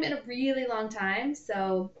first time in a really long time.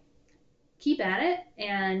 So keep at it,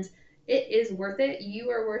 and it is worth it. You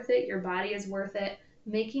are worth it. Your body is worth it.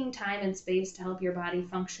 Making time and space to help your body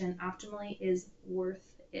function optimally is worth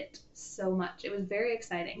it so much. It was very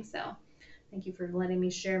exciting. So thank you for letting me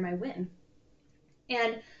share my win.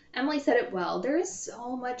 And Emily said it well. There is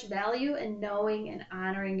so much value in knowing and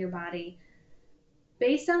honoring your body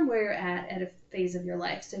based on where you're at a phase of your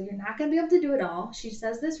life. So you're not going to be able to do it all. She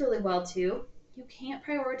says this really well too. You can't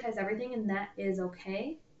prioritize everything, and that is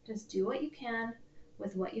okay. Just do what you can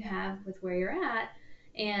with what you have, with where you're at,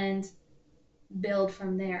 and build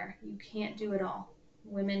from there. You can't do it all.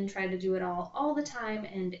 Women try to do it all the time,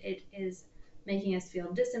 and it is making us feel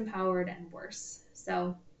disempowered and worse.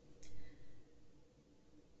 So,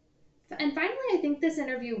 and finally, I think this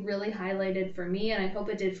interview really highlighted for me, and I hope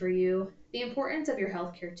it did for you, the importance of your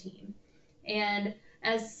healthcare team. And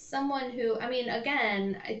as someone who,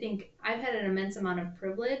 again, I think I've had an immense amount of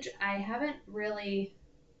privilege. I haven't really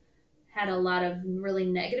had a lot of really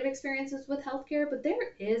negative experiences with healthcare, but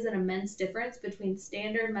there is an immense difference between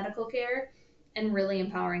standard medical care and really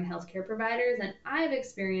empowering healthcare providers. And I've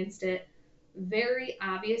experienced it very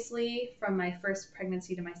obviously from my first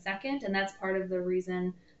pregnancy to my second. And that's part of the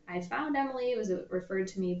reason I found Emily. It was referred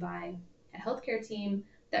to me by a healthcare team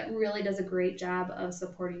that really does a great job of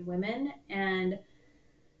supporting women. And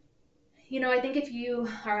I think if you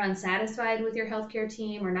are unsatisfied with your healthcare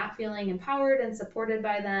team or not feeling empowered and supported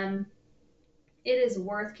by them, it is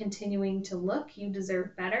worth continuing to look. You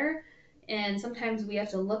deserve better. And sometimes we have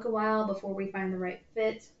to look a while before we find the right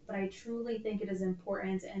fit, but I truly think it is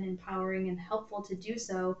important and empowering and helpful to do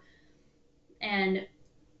so. And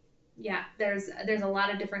yeah, there's a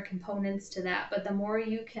lot of different components to that, but the more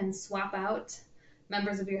you can swap out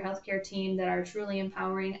members of your healthcare team that are truly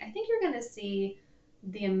empowering, I think you're going to see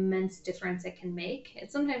the immense difference it can make.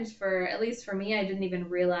 It's sometimes, at least for me, I didn't even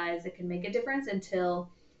realize it can make a difference until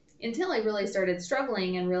I really started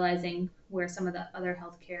struggling and realizing where some of the other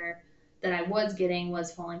healthcare that I was getting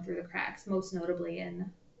was falling through the cracks, most notably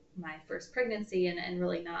in my first pregnancy and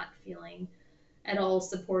really not feeling at all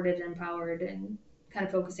supported and empowered, and kind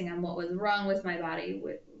of focusing on what was wrong with my body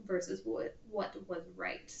versus what was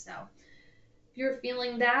right. So if you're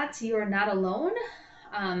feeling that, you are not alone.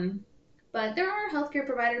 But there are healthcare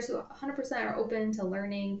providers who 100% are open to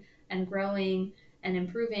learning and growing and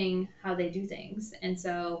improving how they do things. And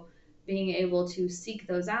so being able to seek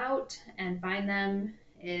those out and find them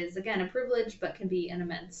is, again, a privilege, but can be an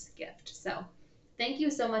immense gift. So thank you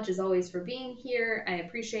so much, as always, for being here. I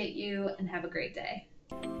appreciate you, and have a great day.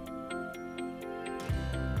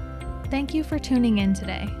 Thank you for tuning in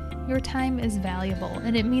today. Your time is valuable,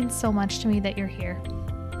 and it means so much to me that you're here.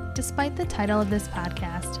 Despite the title of this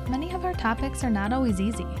podcast, many of our topics are not always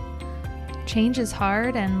easy. Change is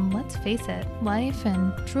hard, and let's face it, life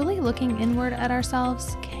and truly looking inward at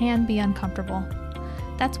ourselves can be uncomfortable.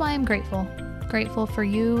 That's why I'm grateful. Grateful for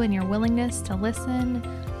you and your willingness to listen,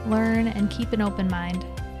 learn, and keep an open mind.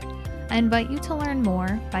 I invite you to learn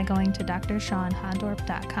more by going to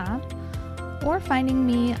drshawnhondorp.com or finding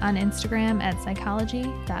me on Instagram at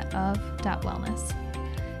psychology.of.wellness.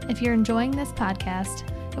 If you're enjoying this podcast,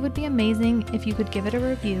 it would be amazing if you could give it a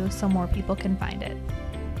review so more people can find it.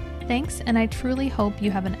 Thanks, and I truly hope you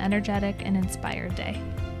have an energetic and inspired day.